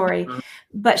full story.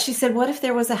 But she said, what if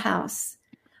there was a house?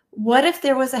 What if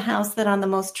there was a house that on the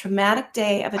most traumatic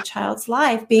day of a child's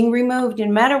life, being removed, no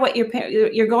matter what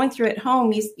you're going through at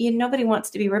home, nobody wants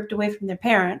to be ripped away from their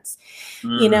parents,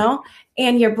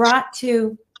 and you're brought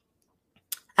to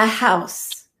a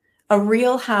house, a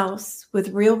real house with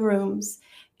real rooms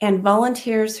and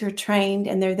volunteers who are trained,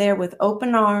 and they're there with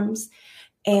open arms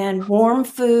and warm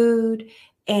food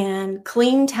and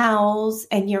clean towels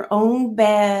and your own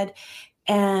bed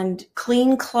and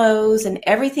clean clothes and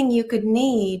everything you could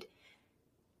need.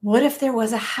 What if there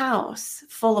was a house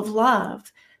full of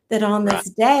love that on this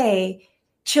day,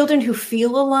 children who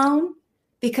feel alone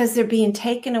because they're being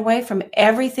taken away from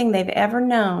everything they've ever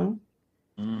known,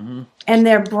 and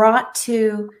they're brought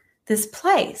to this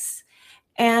place.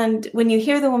 And when you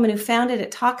hear the woman who founded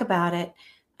it talk about it,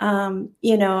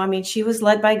 she was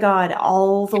led by God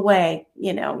all the way,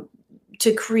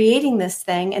 to creating this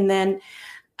thing. And then,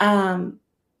 and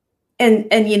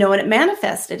it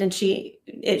manifested, and she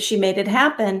made it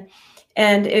happen.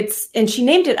 And she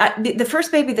named it, the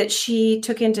first baby that she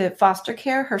took into foster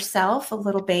care herself, a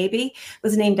little baby,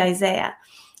 was named Isaiah.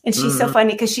 And she's so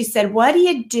funny because she said, what do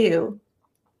you do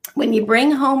when you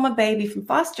bring home a baby from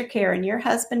foster care and your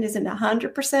husband isn't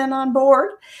 100% on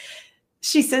board?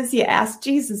 She says, you ask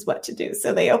Jesus what to do.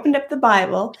 So they opened up the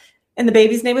Bible, and the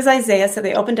baby's name was Isaiah. So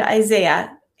they opened to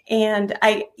Isaiah. And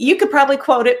you could probably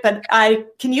quote it, but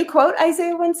can you quote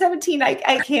Isaiah 1:17?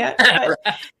 I can't.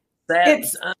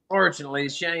 That's unfortunately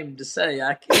ashamed to say.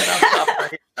 I can't off the top of my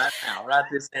head right now, right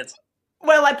this instant.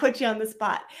 Well, I put you on the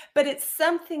spot. But it's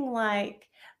something like,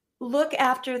 look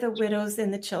after the widows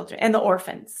and the children and the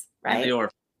orphans, right? And the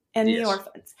orphans. And the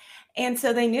orphans. And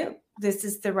so they knew this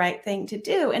is the right thing to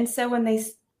do. And so when they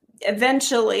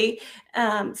eventually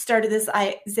started this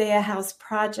Isaiah House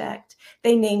project,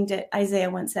 they named it Isaiah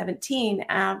 1:17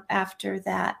 after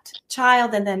that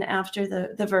child, and then after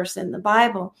the verse in the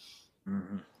Bible.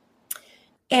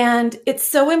 And it's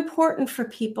so important for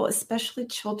people, especially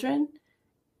children,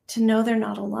 to know they're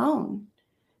not alone.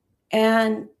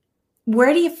 And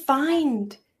where do you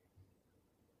find,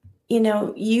 you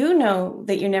know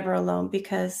that you're never alone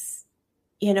because,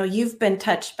 you've been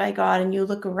touched by God, and you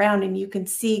look around and you can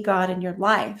see God in your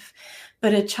life.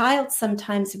 But a child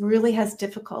sometimes really has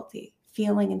difficulty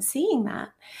feeling and seeing that.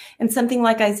 And something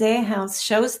like Isaiah House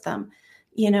shows them,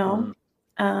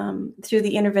 through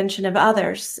the intervention of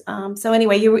others. So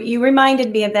anyway, you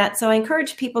reminded me of that. So I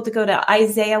encourage people to go to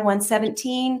Isaiah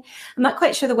 1:17. I'm not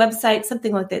quite sure the website,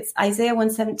 something like this. Isaiah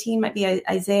 1:17 might be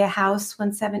Isaiah House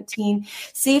 1:17.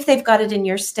 See if they've got it in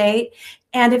your state.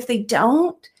 And if they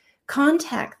don't,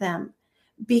 contact them,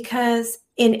 because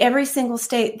in every single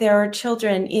state, there are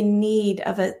children in need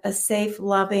of a safe,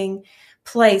 loving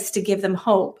place to give them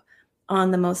hope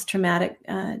on the most traumatic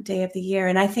day of the year.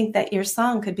 And I think that your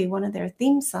song could be one of their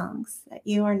theme songs, that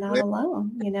you are not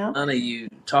alone, None of you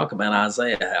talk about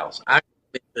Isaiah House. I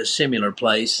went to a similar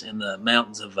place in the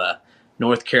mountains of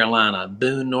North Carolina,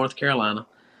 Boone, North Carolina,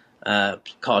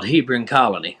 called Hebron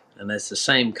Colony. And that's the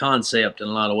same concept in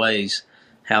a lot of ways,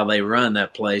 how they run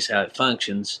that place, how it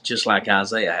functions, just like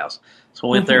Isaiah House. So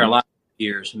I went there a lot of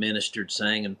years, ministered,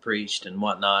 sang, and preached and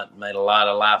whatnot, made a lot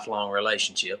of lifelong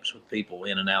relationships with people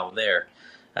in and out of there.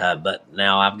 But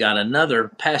now I've got another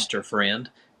pastor friend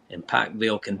in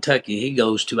Pikeville, Kentucky. He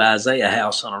goes to Isaiah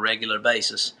House on a regular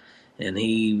basis. And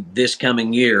he, this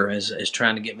coming year, is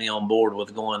trying to get me on board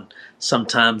with going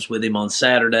sometimes with him on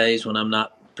Saturdays when I'm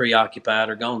not preoccupied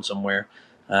or gone somewhere,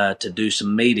 to do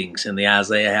some meetings in the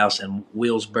Isaiah House in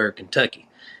Wilkesburg, Kentucky.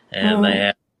 And they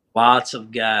have lots of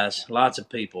guys, lots of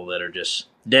people that are just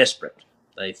desperate.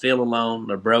 They feel alone.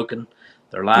 They're broken.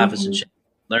 Their life is in shambles.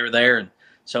 They're there, and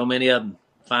so many of them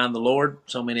find the Lord.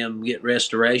 So many of them get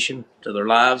restoration to their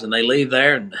lives, and they leave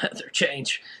there and they're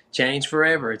changed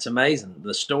forever. It's amazing,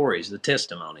 the stories, the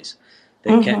testimonies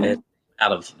that came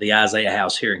out of the Isaiah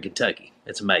House here in Kentucky.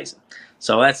 It's amazing.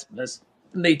 So that's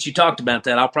neat. You talked about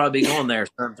that. I'll probably be going there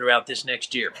throughout this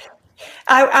next year.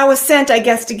 I was sent, I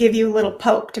guess, to give you a little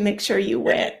poke to make sure you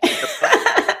went.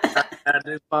 I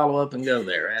do follow up and go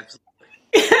there. Absolutely.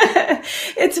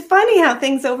 It's funny how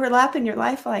things overlap in your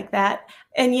life like that.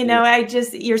 And, you know,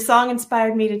 your song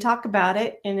inspired me to talk about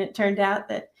it. And it turned out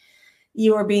that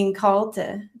you are being called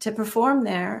to perform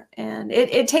there. And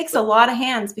it takes a lot of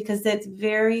hands because it's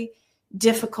very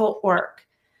difficult work.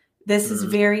 This is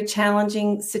very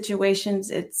challenging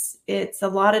situations. It's a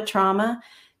lot of trauma.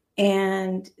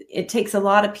 And it takes a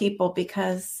lot of people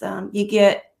because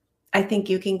I think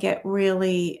you can get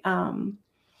really,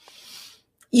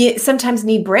 you sometimes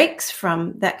need breaks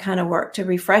from that kind of work to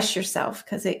refresh yourself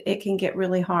because it can get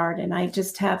really hard. And I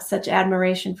just have such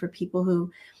admiration for people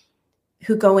who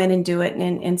go in and do it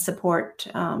and support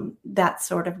that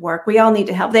sort of work. We all need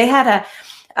to help. They had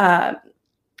a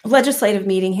legislative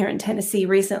meeting here in Tennessee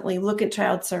recently, look at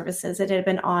child services. It had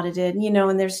been audited, you know,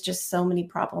 and there's just so many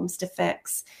problems to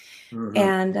fix.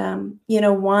 And, you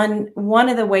know, one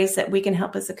of the ways that we can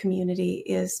help as a community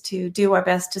is to do our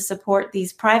best to support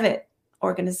these private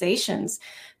organizations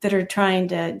that are trying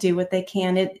to do what they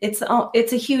can. It's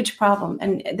a huge problem,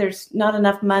 and there's not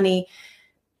enough money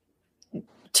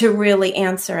to really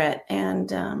answer it. And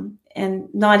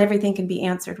not everything can be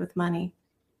answered with money.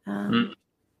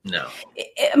 No.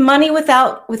 Money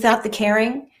without the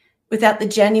caring, without the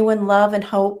genuine love and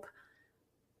hope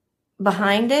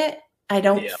behind it, I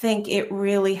don't think it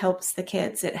really helps the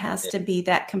kids. It has to be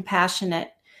that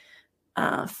compassionate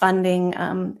funding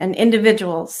and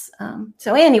individuals.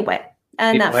 So anyway,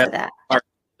 enough of that.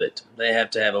 But they have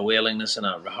to have a willingness and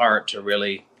a heart to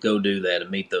really go do that and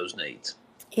meet those needs.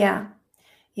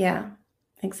 Yeah,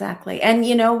 exactly. And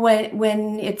you know,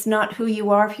 when it's not who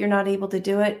you are, if you're not able to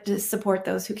do it, just support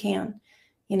those who can,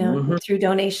 you know, through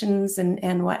donations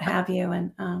and what have you.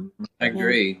 And I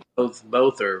agree.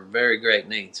 Both are very great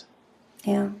needs.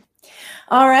 Yeah.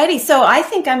 All righty. So I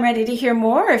think I'm ready to hear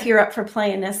more if you're up for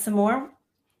playing this some more.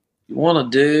 You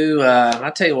want to do,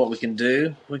 I'll tell you what we can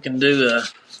do. We can do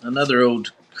another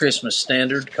old Christmas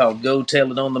standard called Go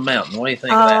Tell It on the Mountain. What do you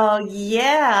think of that? Oh,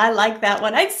 yeah. I like that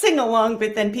one. I'd sing along,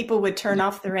 but then people would turn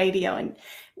off the radio, and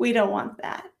we don't want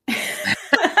that.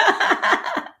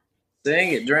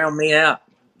 Sing it, drown me out.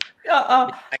 Uh-oh.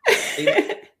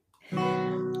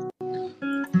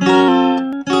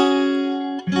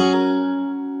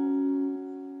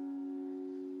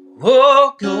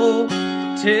 Oh, go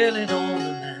tell it on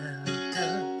the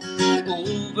mountain,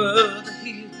 over the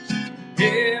hills,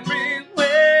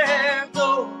 everywhere.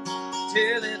 Go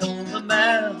tell it on the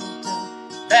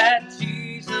mountain that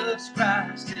Jesus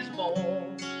Christ is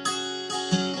born.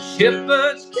 The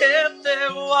shepherds kept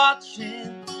their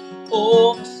watching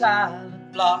over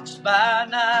silent flocks by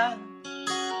night.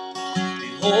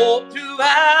 Behold,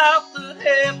 throughout the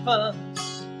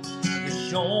heavens is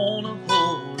shone a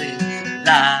holy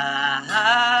light.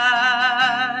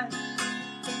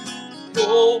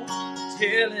 Go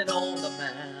tell it on the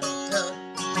mountain,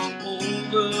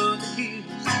 over the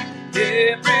hills,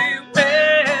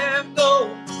 everywhere. Go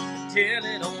tell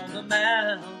it on the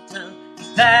mountain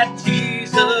that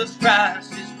Jesus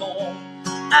Christ is born.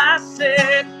 I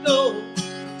said go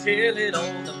tell it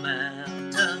on the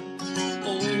mountain,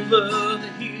 over the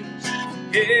hills,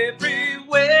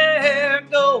 everywhere.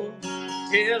 Go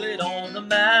tell it on the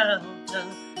mountain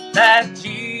that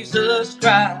Jesus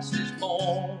Christ is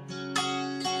born.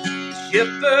 The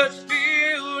shepherds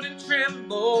feared and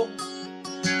trembled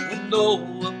when low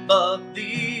above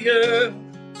the earth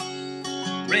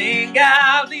rang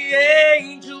out the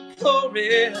angel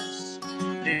chorus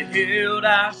that hailed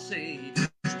our Savior's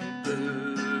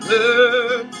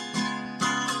birth.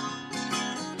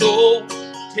 Go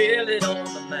tell it on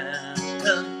the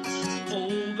mountain,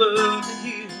 over the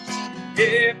hills,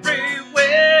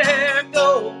 everywhere.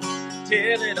 Go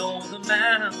tell it on the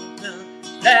mountain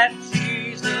that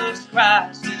Jesus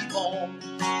Christ is born.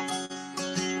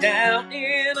 Down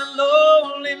in a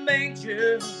lowly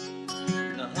manger,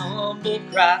 the humble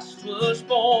Christ was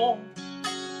born.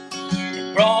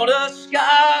 It brought us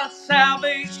God's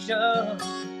salvation,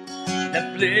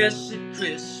 that blessed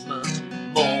Christmas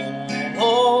morn.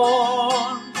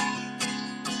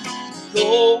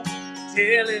 Go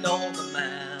tell it on the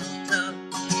mountain,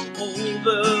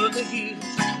 over the hills,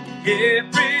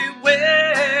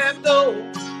 everywhere. Go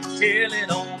tell it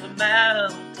on the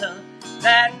mountain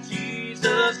that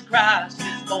Jesus Christ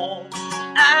is born.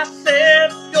 I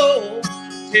said go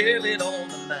tell it on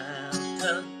the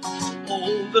mountain,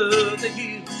 over the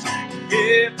hills,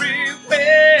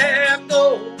 everywhere I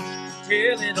go.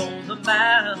 Tell it on the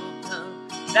mountain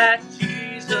that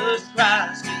Jesus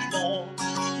Christ is born.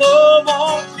 Oh,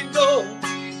 won't you go?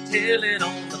 Tell it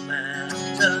on the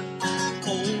mountain,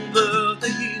 over the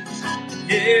hills,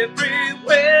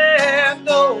 everywhere I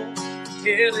go.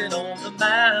 Tell it on the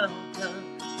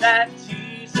mountain that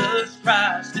Jesus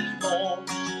Christ is born.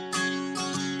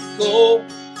 Go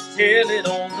tell it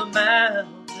on the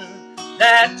mountain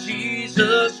that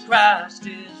Jesus Christ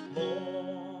is born.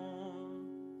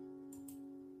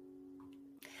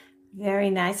 Very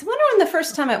nice. I wonder when the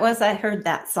first time it was I heard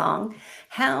that song.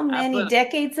 How many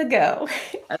decades ago?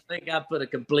 I think I put a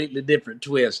completely different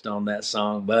twist on that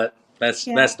song, but that's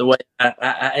the way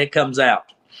it comes out.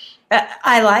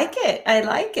 I like it. I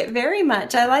like it very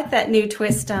much. I like that new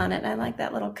twist on it. I like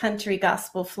that little country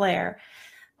gospel flair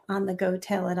on the Go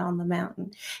Tell It on the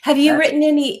Mountain. Have you written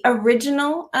any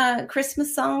original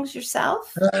Christmas songs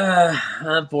yourself?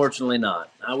 Unfortunately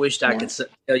not. I wished I could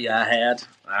tell you I had.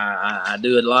 I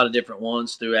do a lot of different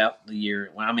ones throughout the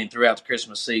year. Well, I mean, throughout the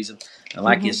Christmas season. And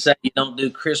like you say, you don't do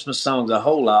Christmas songs a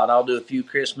whole lot. I'll do a few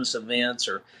Christmas events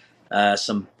or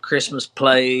some Christmas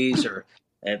plays or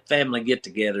at family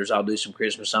get-togethers. I'll do some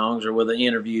Christmas songs or with an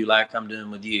interview like I'm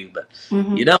doing with you. But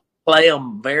you don't play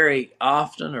them very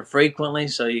often or frequently,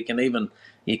 so you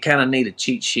kind of need a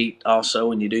cheat sheet also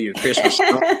when you do your Christmas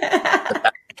songs.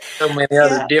 So many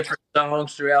other different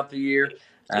songs throughout the year.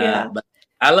 But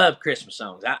I love Christmas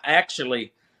songs. I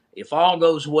actually, if all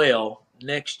goes well,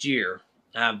 next year,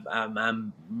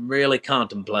 I'm really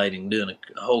contemplating doing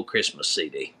a whole Christmas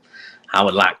CD. I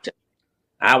would like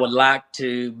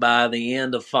to, by the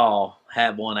end of fall,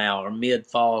 have one out, or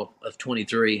mid-fall of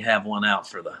 23, have one out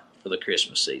for the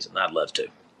Christmas season. I'd love to.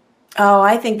 Oh,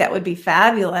 I think that would be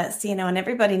fabulous, and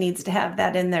everybody needs to have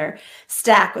that in their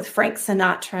stack with Frank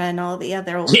Sinatra and all the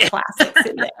other old classics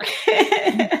in there.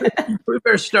 We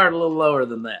better start a little lower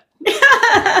than that.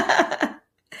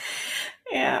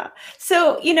 Yeah.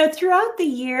 So, throughout the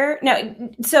year,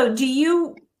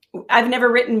 I've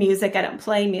never written music. I don't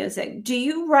play music. Do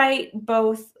you write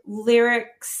both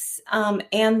lyrics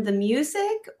and the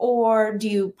music, or do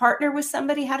you partner with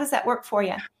somebody? How does that work for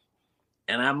you?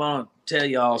 And I'm going to tell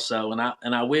you also,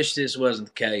 and I wish this wasn't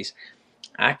the case,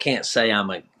 I can't say I'm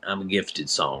a gifted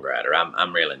songwriter.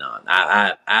 I'm really not.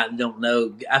 I don't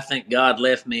know. I think God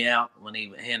left me out when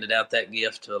he handed out that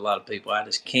gift to a lot of people. I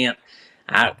just can't.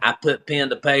 I put pen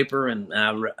to paper and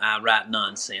I write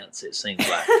nonsense, it seems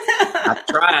like.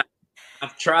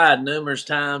 I've tried numerous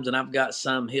times, and I've got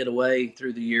some hid away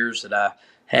through the years that I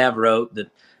have wrote that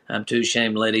I'm too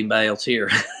ashamed to let anybody else hear.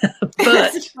 But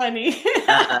that's funny.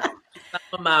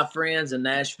 Some of my friends in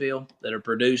Nashville that are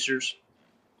producers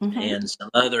and some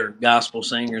other gospel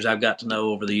singers I've got to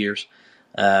know over the years,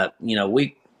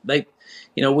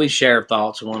 we share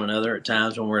thoughts with one another at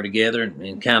times when we're together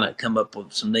and kind of come up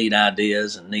with some neat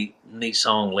ideas and neat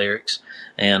song lyrics.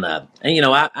 And I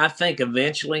think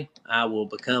eventually I will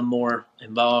become more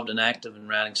involved and active in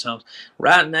writing songs.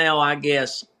 Right now, I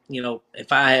guess,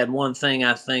 if I had one thing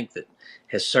I think that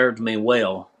has served me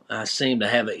well, I seem to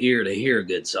have an ear to hear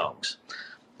good songs.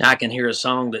 I can hear a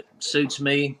song that suits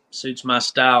me, suits my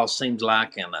style, seems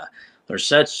like, and there's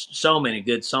so many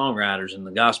good songwriters in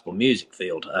the gospel music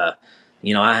field. I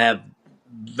have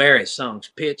various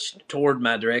songs pitched toward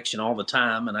my direction all the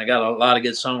time, and I got a lot of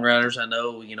good songwriters I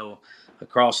know,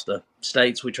 across the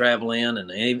states we travel in, and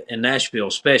in Nashville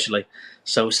especially.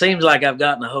 So it seems like I've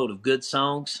gotten a hold of good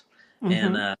songs,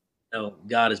 and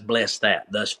God has blessed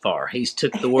that thus far. He's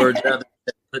took the words out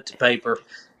put to paper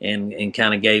and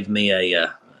kind of gave me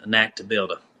a knack to be able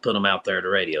to put them out there at the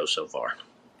radio so far.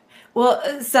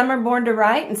 Well, some are born to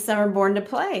write and some are born to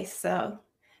play, so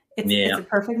it's a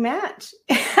perfect match.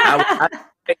 I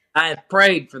have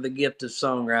prayed for the gift of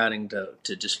songwriting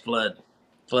to just flood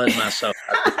my soul.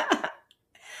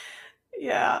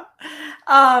 Yeah.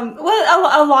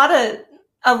 Well,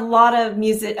 a lot of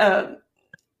music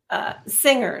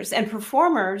singers and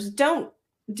performers don't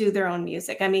do their own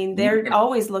music. I mean, they're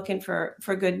always looking for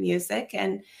good music,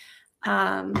 and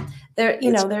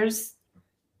there's.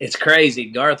 It's crazy.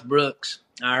 Garth Brooks,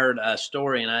 I heard a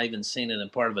story, and I even seen it in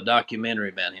part of a documentary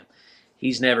about him.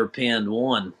 He's never penned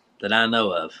one that I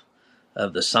know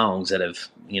of the songs that have,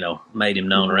 made him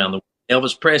known around the world.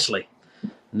 Elvis Presley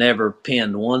never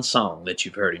penned one song that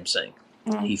you've heard him sing.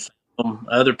 He found them,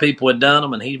 other people had done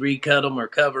them, and he recut them or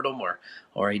covered them,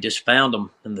 or he just found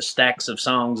them in the stacks of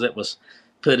songs that was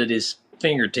put at his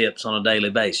fingertips on a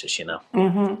daily basis,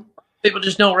 People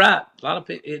just don't write. A lot of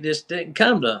people, it just didn't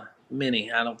come to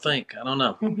many, I don't think. I don't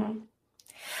know.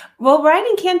 Well,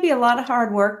 writing can be a lot of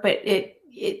hard work, but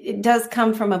it does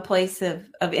come from a place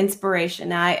of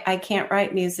inspiration. I can't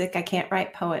write music. I can't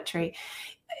write poetry.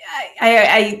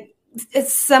 I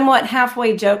it's somewhat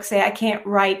halfway joke say I can't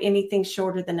write anything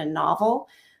shorter than a novel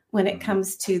when it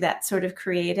comes to that sort of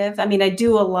creative. I mean, I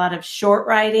do a lot of short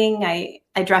writing. I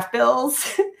draft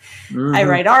bills. I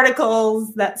write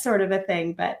articles, that sort of a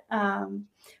thing. But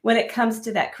when it comes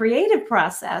to that creative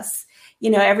process,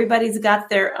 everybody's got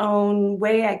their own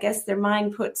way, I guess their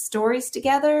mind puts stories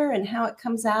together and how it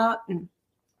comes out. And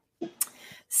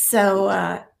so,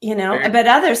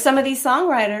 but some of these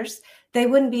songwriters, they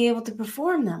wouldn't be able to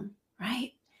perform them,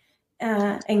 right?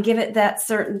 And give it that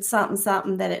certain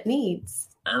something that it needs.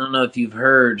 I don't know if you've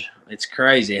heard, it's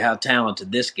crazy how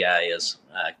talented this guy is.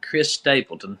 Chris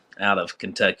Stapleton out of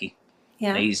Kentucky.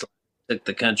 Yeah. He's took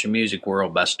the country music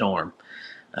world by storm.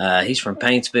 He's from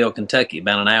Paintsville, Kentucky,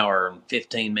 about an hour and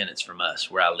 15 minutes from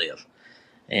us, where I live.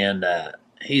 And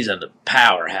he's a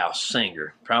powerhouse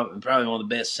singer, probably one of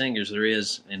the best singers there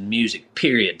is in music,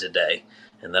 period, today,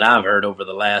 and that I've heard over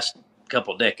the last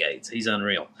couple decades. He's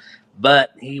unreal.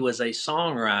 But he was a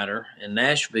songwriter in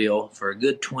Nashville for a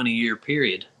good 20-year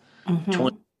period,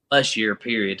 20-plus year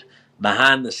period,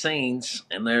 behind the scenes,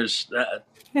 and there's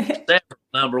several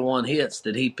number one hits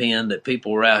that he penned that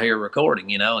people were out here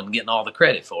recording, and getting all the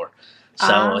credit for.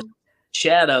 So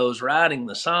Shadow's writing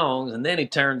the songs, and then he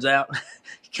turns out,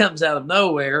 he comes out of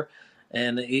nowhere,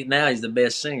 and now he's the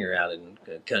best singer out in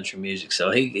country music.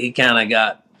 So he kind of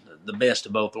got the best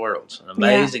of both worlds. An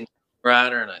amazing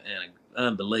writer and an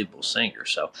unbelievable singer.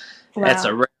 So that's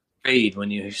a rare read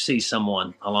when you see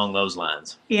someone along those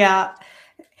lines. Yeah.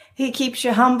 He keeps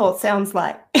you humble, sounds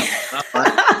like.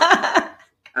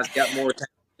 I've got more talent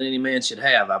than any man should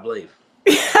have, I believe.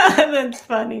 That's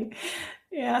funny.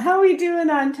 Yeah. How are we doing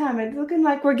on time? It's looking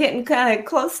like we're getting kind of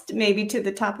close to maybe to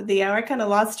the top of the hour. I kind of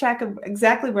lost track of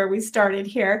exactly where we started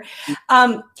here.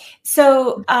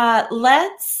 So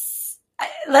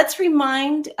let's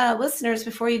remind listeners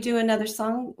before you do another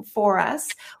song for us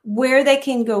where they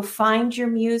can go find your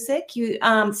music.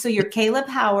 So you're Caleb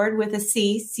Howard with a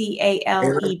C,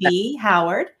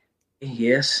 Howard.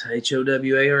 Yes,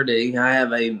 Howard. I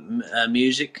have a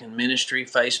music and ministry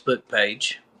Facebook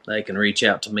page they can reach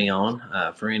out to me on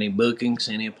for any bookings,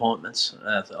 any appointments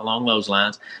along those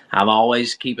lines. I'm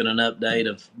always keeping an update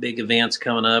of big events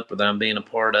coming up that I'm being a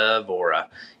part of, or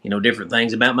different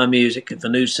things about my music. If a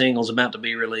new single's about to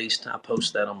be released, I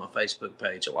post that on my Facebook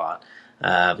page a lot.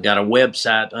 I've got a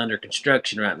website under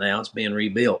construction right now. It's being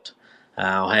rebuilt.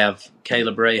 I'll have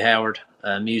Caleb Ray Howard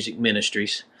Music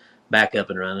Ministries back up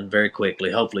and running very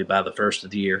quickly, hopefully by the first of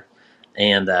the year.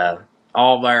 And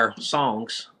all of our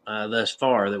songs thus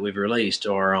far that we've released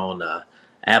are on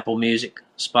Apple Music,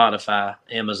 Spotify,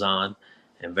 Amazon,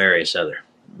 and various other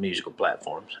musical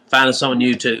platforms. Find us on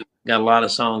YouTube. Got a lot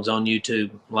of songs on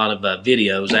YouTube, a lot of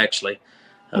videos actually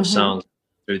of songs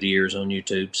through the years on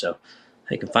YouTube. So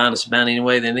they can find us about any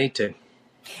way they need to.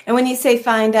 And when you say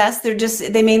find us,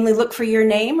 they mainly look for your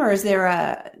name, or is there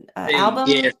a album?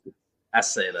 Yeah, I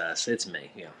said us. It's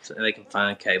me. Yeah, so they can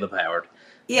find Caleb Howard.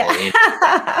 Yeah.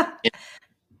 In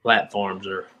platforms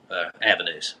or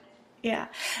avenues. Yeah.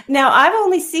 Now I've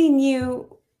only seen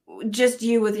you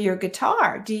with your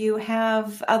guitar. Do you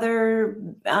have other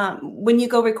when you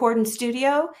go record in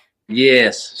studio?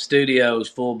 Yes, studios,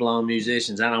 full-blown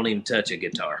musicians. I don't even touch a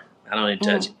guitar. I don't even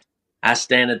touch it. I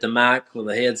stand at the mic with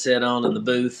a headset on in the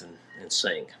booth and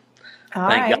sing.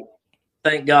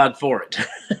 Thank God for it.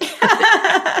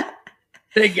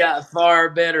 They got far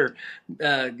better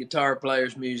guitar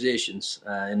players, musicians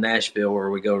in Nashville where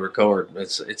we go record.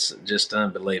 It's just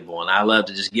unbelievable. And I love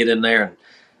to just get in there and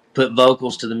put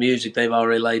vocals to the music they've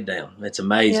already laid down. It's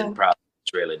amazing process,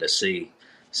 really, to see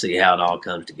how it all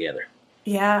comes together.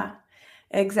 Yeah.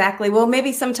 Exactly. Well,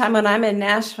 maybe sometime when I'm in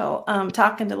Nashville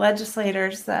talking to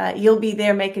legislators, you'll be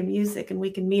there making music and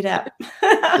we can meet up.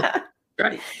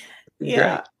 Great.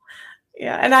 Yeah. Great.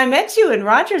 Yeah. And I met you in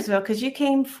Rogersville because you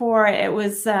came for, it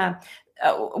was,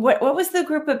 what was the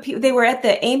group of people? They were at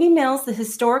the Amy Mills, the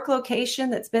historic location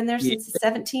that's been there since the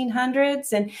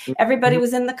 1700s. And everybody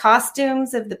was in the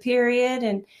costumes of the period.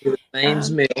 And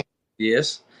Ames Mill.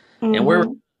 Yes. And we're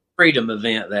Freedom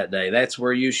event that day. That's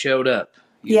where you showed up.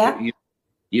 You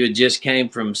had just came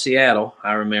from Seattle,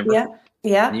 I remember.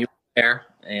 Yeah. And you were there,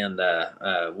 and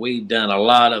we'd done a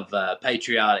lot of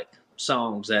patriotic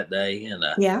songs that day, and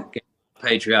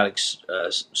patriotic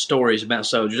stories about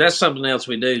soldiers. That's something else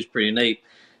we do is pretty neat.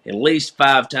 At least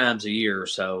 5 times a year or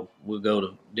so, we'll go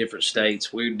to different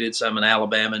states. We did some in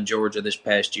Alabama and Georgia this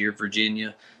past year,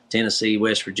 Virginia, Tennessee,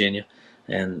 West Virginia.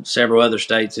 and several other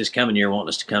states this coming year want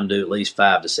us to come do at least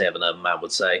 5 to 7 of them, I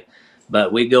would say.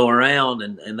 But we go around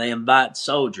and they invite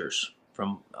soldiers,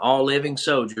 from all living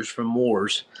soldiers from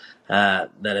wars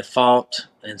that have fought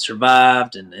and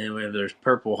survived, and there's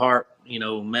Purple Heart,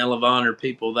 Medal of Honor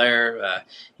people there,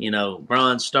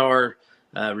 Bronze Star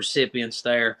recipients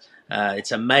there.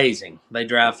 It's amazing. They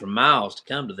drive for miles to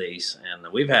come to these, and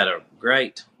we've had a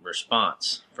great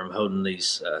response from holding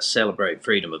these Celebrate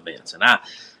Freedom events. And I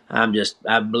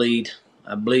bleed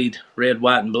red,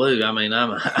 white, and blue. I mean,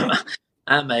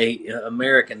 I'm a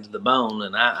American to the bone,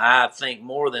 and I think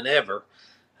more than ever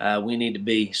we need to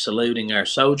be saluting our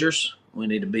soldiers. We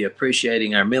need to be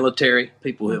appreciating our military,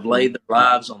 people who have laid their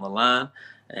lives on the line,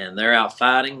 and they're out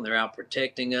fighting. They're out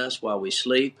protecting us while we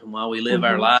sleep and while we live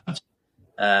our lives,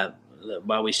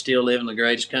 while we still live in the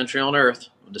greatest country on earth,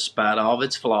 despite all of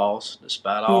its flaws,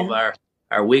 despite all of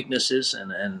our weaknesses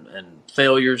and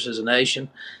failures as a nation.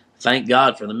 Thank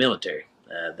God for the military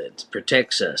that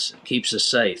protects us, keeps us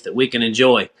safe, that we can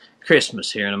enjoy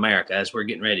Christmas here in America as we're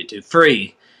getting ready to,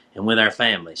 free and with our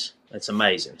families. It's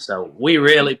amazing. So we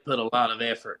really put a lot of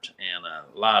effort and a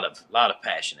lot of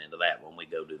passion into that when we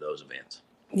go do those events.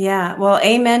 Yeah, well,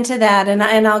 amen to that. And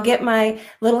I'll get my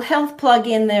little health plug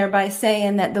in there by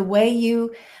saying that the way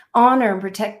you honor and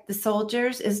protect the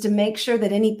soldiers is to make sure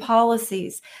that any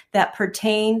policies that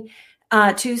pertain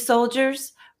to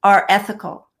soldiers are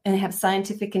ethical and have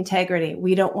scientific integrity.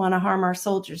 We don't want to harm our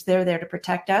soldiers. They're there to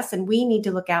protect us, and we need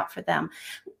to look out for them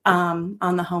on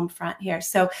the home front here.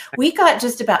 So we got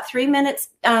just about 3 minutes.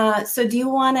 So do you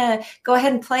want to go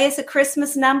ahead and play us a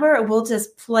Christmas number, or we'll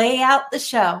just play out the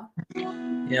show?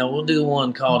 Yeah, we'll do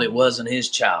one called It Wasn't His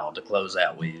Child to close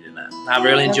out with you tonight. I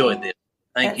really enjoyed this.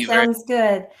 Thank you very much. Sounds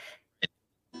good.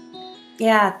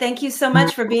 Yeah, thank you so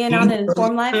much for being on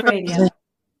Informed Life Radio.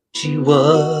 She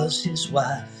was his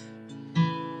wife.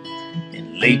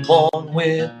 And late one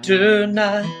winter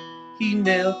night, he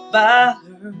knelt by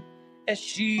her as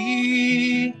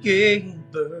she gave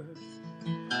birth.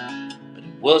 But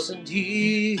it wasn't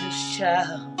his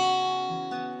child.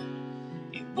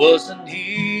 It wasn't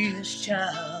his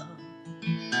child.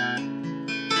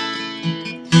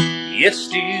 Yet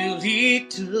still he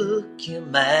took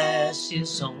him as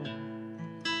his own.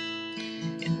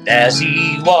 And as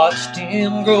he watched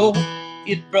him grow,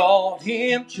 it brought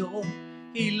him joy.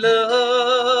 He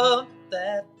loved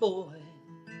that boy,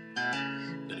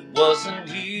 but it wasn't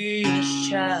his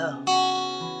child.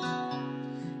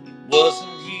 It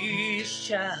wasn't his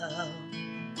child.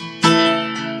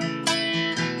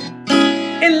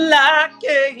 And like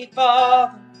a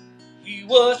father, he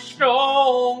was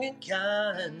strong and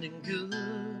kind and good.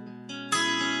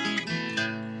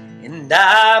 And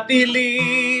I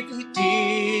believe he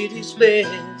did his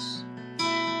best.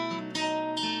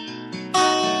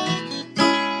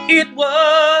 It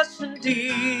wasn't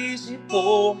easy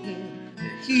for him,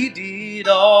 but he did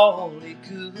all he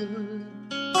could.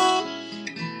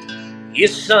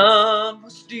 His son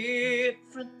was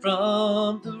different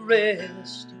from the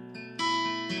rest.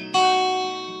 It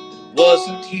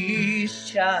wasn't his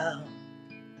child.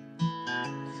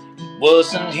 It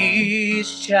wasn't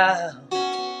his child.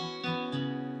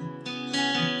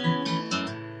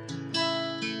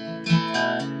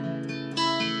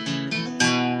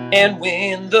 And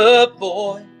when the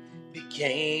boy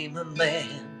became a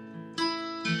man,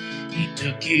 he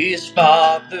took his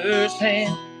father's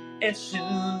hand, and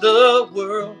soon the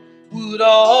world would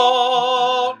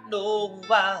all know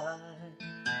why.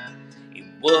 It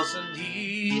wasn't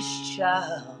his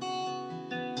child.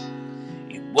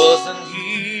 It wasn't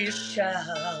his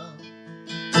child.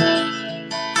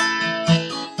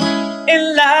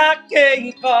 And like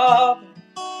a father,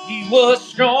 he was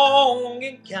strong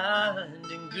and kind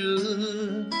and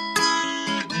good.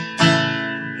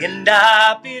 And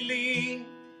I believe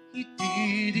he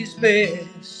did his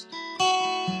best.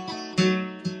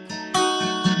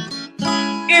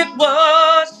 It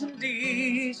wasn't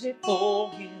easy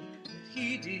for him, but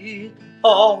he did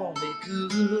all he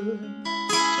could.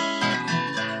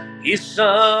 His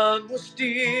son was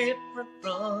different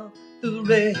from the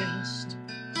rest.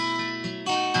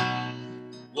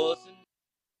 Wasn't.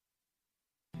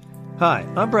 Hi,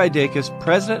 I'm Brad Dacus,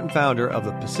 president and founder of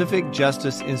the Pacific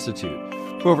Justice Institute.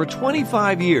 For over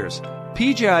 25 years,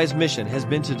 PJI's mission has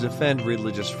been to defend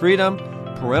religious freedom,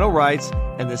 parental rights,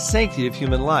 and the sanctity of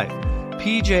human life.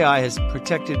 PJI has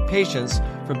protected patients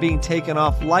from being taken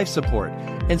off life support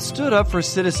and stood up for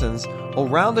citizens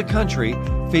around the country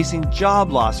facing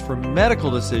job loss for medical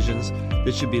decisions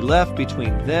that should be left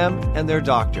between them and their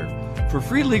doctor. For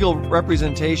free legal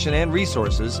representation and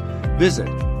resources, visit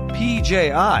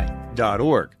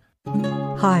pji.org.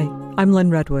 Hi, I'm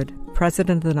Lynn Redwood,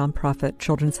 president of the nonprofit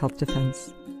Children's Health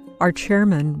Defense. Our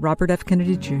chairman, Robert F.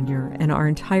 Kennedy Jr., and our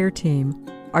entire team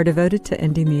are devoted to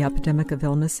ending the epidemic of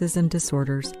illnesses and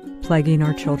disorders plaguing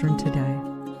our children today.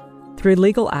 Through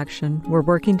legal action, we're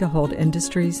working to hold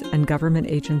industries and government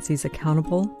agencies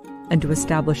accountable and to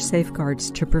establish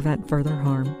safeguards to prevent further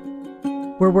harm.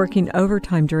 We're working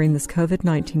overtime during this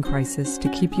COVID-19 crisis to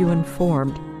keep you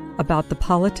informed about the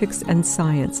politics and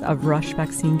science of rush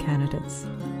vaccine candidates.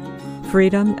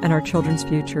 Freedom and our children's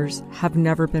futures have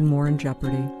never been more in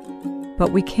jeopardy.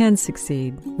 But we can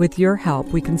succeed. With your help,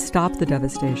 we can stop the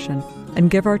devastation and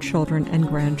give our children and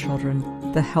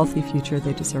grandchildren the healthy future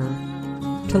they deserve.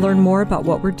 To learn more about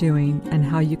what we're doing and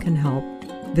how you can help,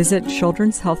 visit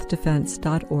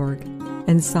childrenshealthdefense.org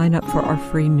and sign up for our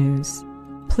free news.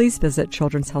 Please visit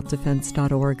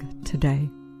childrenshealthdefense.org today.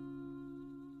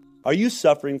 Are you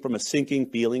suffering from a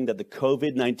sinking feeling that the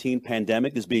COVID-19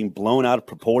 pandemic is being blown out of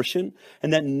proportion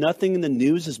and that nothing in the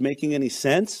news is making any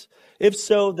sense? If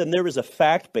so, then there is a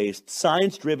fact-based,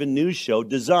 science-driven news show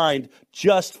designed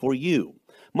just for you.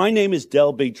 My name is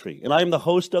Del Bigtree, and I am the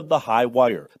host of The High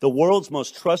Wire, the world's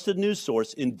most trusted news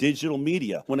source in digital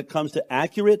media when it comes to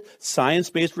accurate,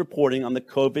 science-based reporting on the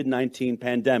COVID-19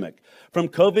 pandemic. From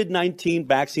COVID-19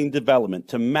 vaccine development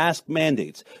to mask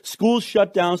mandates, school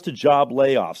shutdowns to job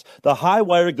layoffs, The High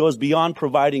Wire goes beyond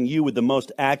providing you with the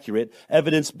most accurate,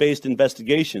 evidence-based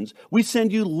investigations. We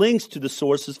send you links to the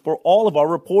sources for all of our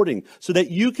reporting so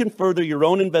that you can further your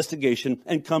own investigation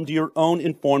and come to your own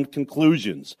informed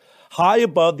conclusions. High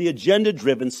above the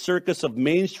agenda-driven circus of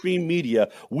mainstream media,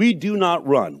 we do not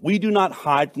run. We do not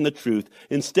hide from the truth.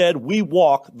 Instead, we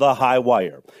walk the high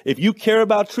wire. If you care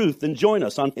about truth, then join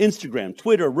us on Instagram,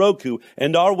 Twitter, Roku,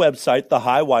 and our website,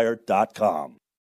 thehighwire.com.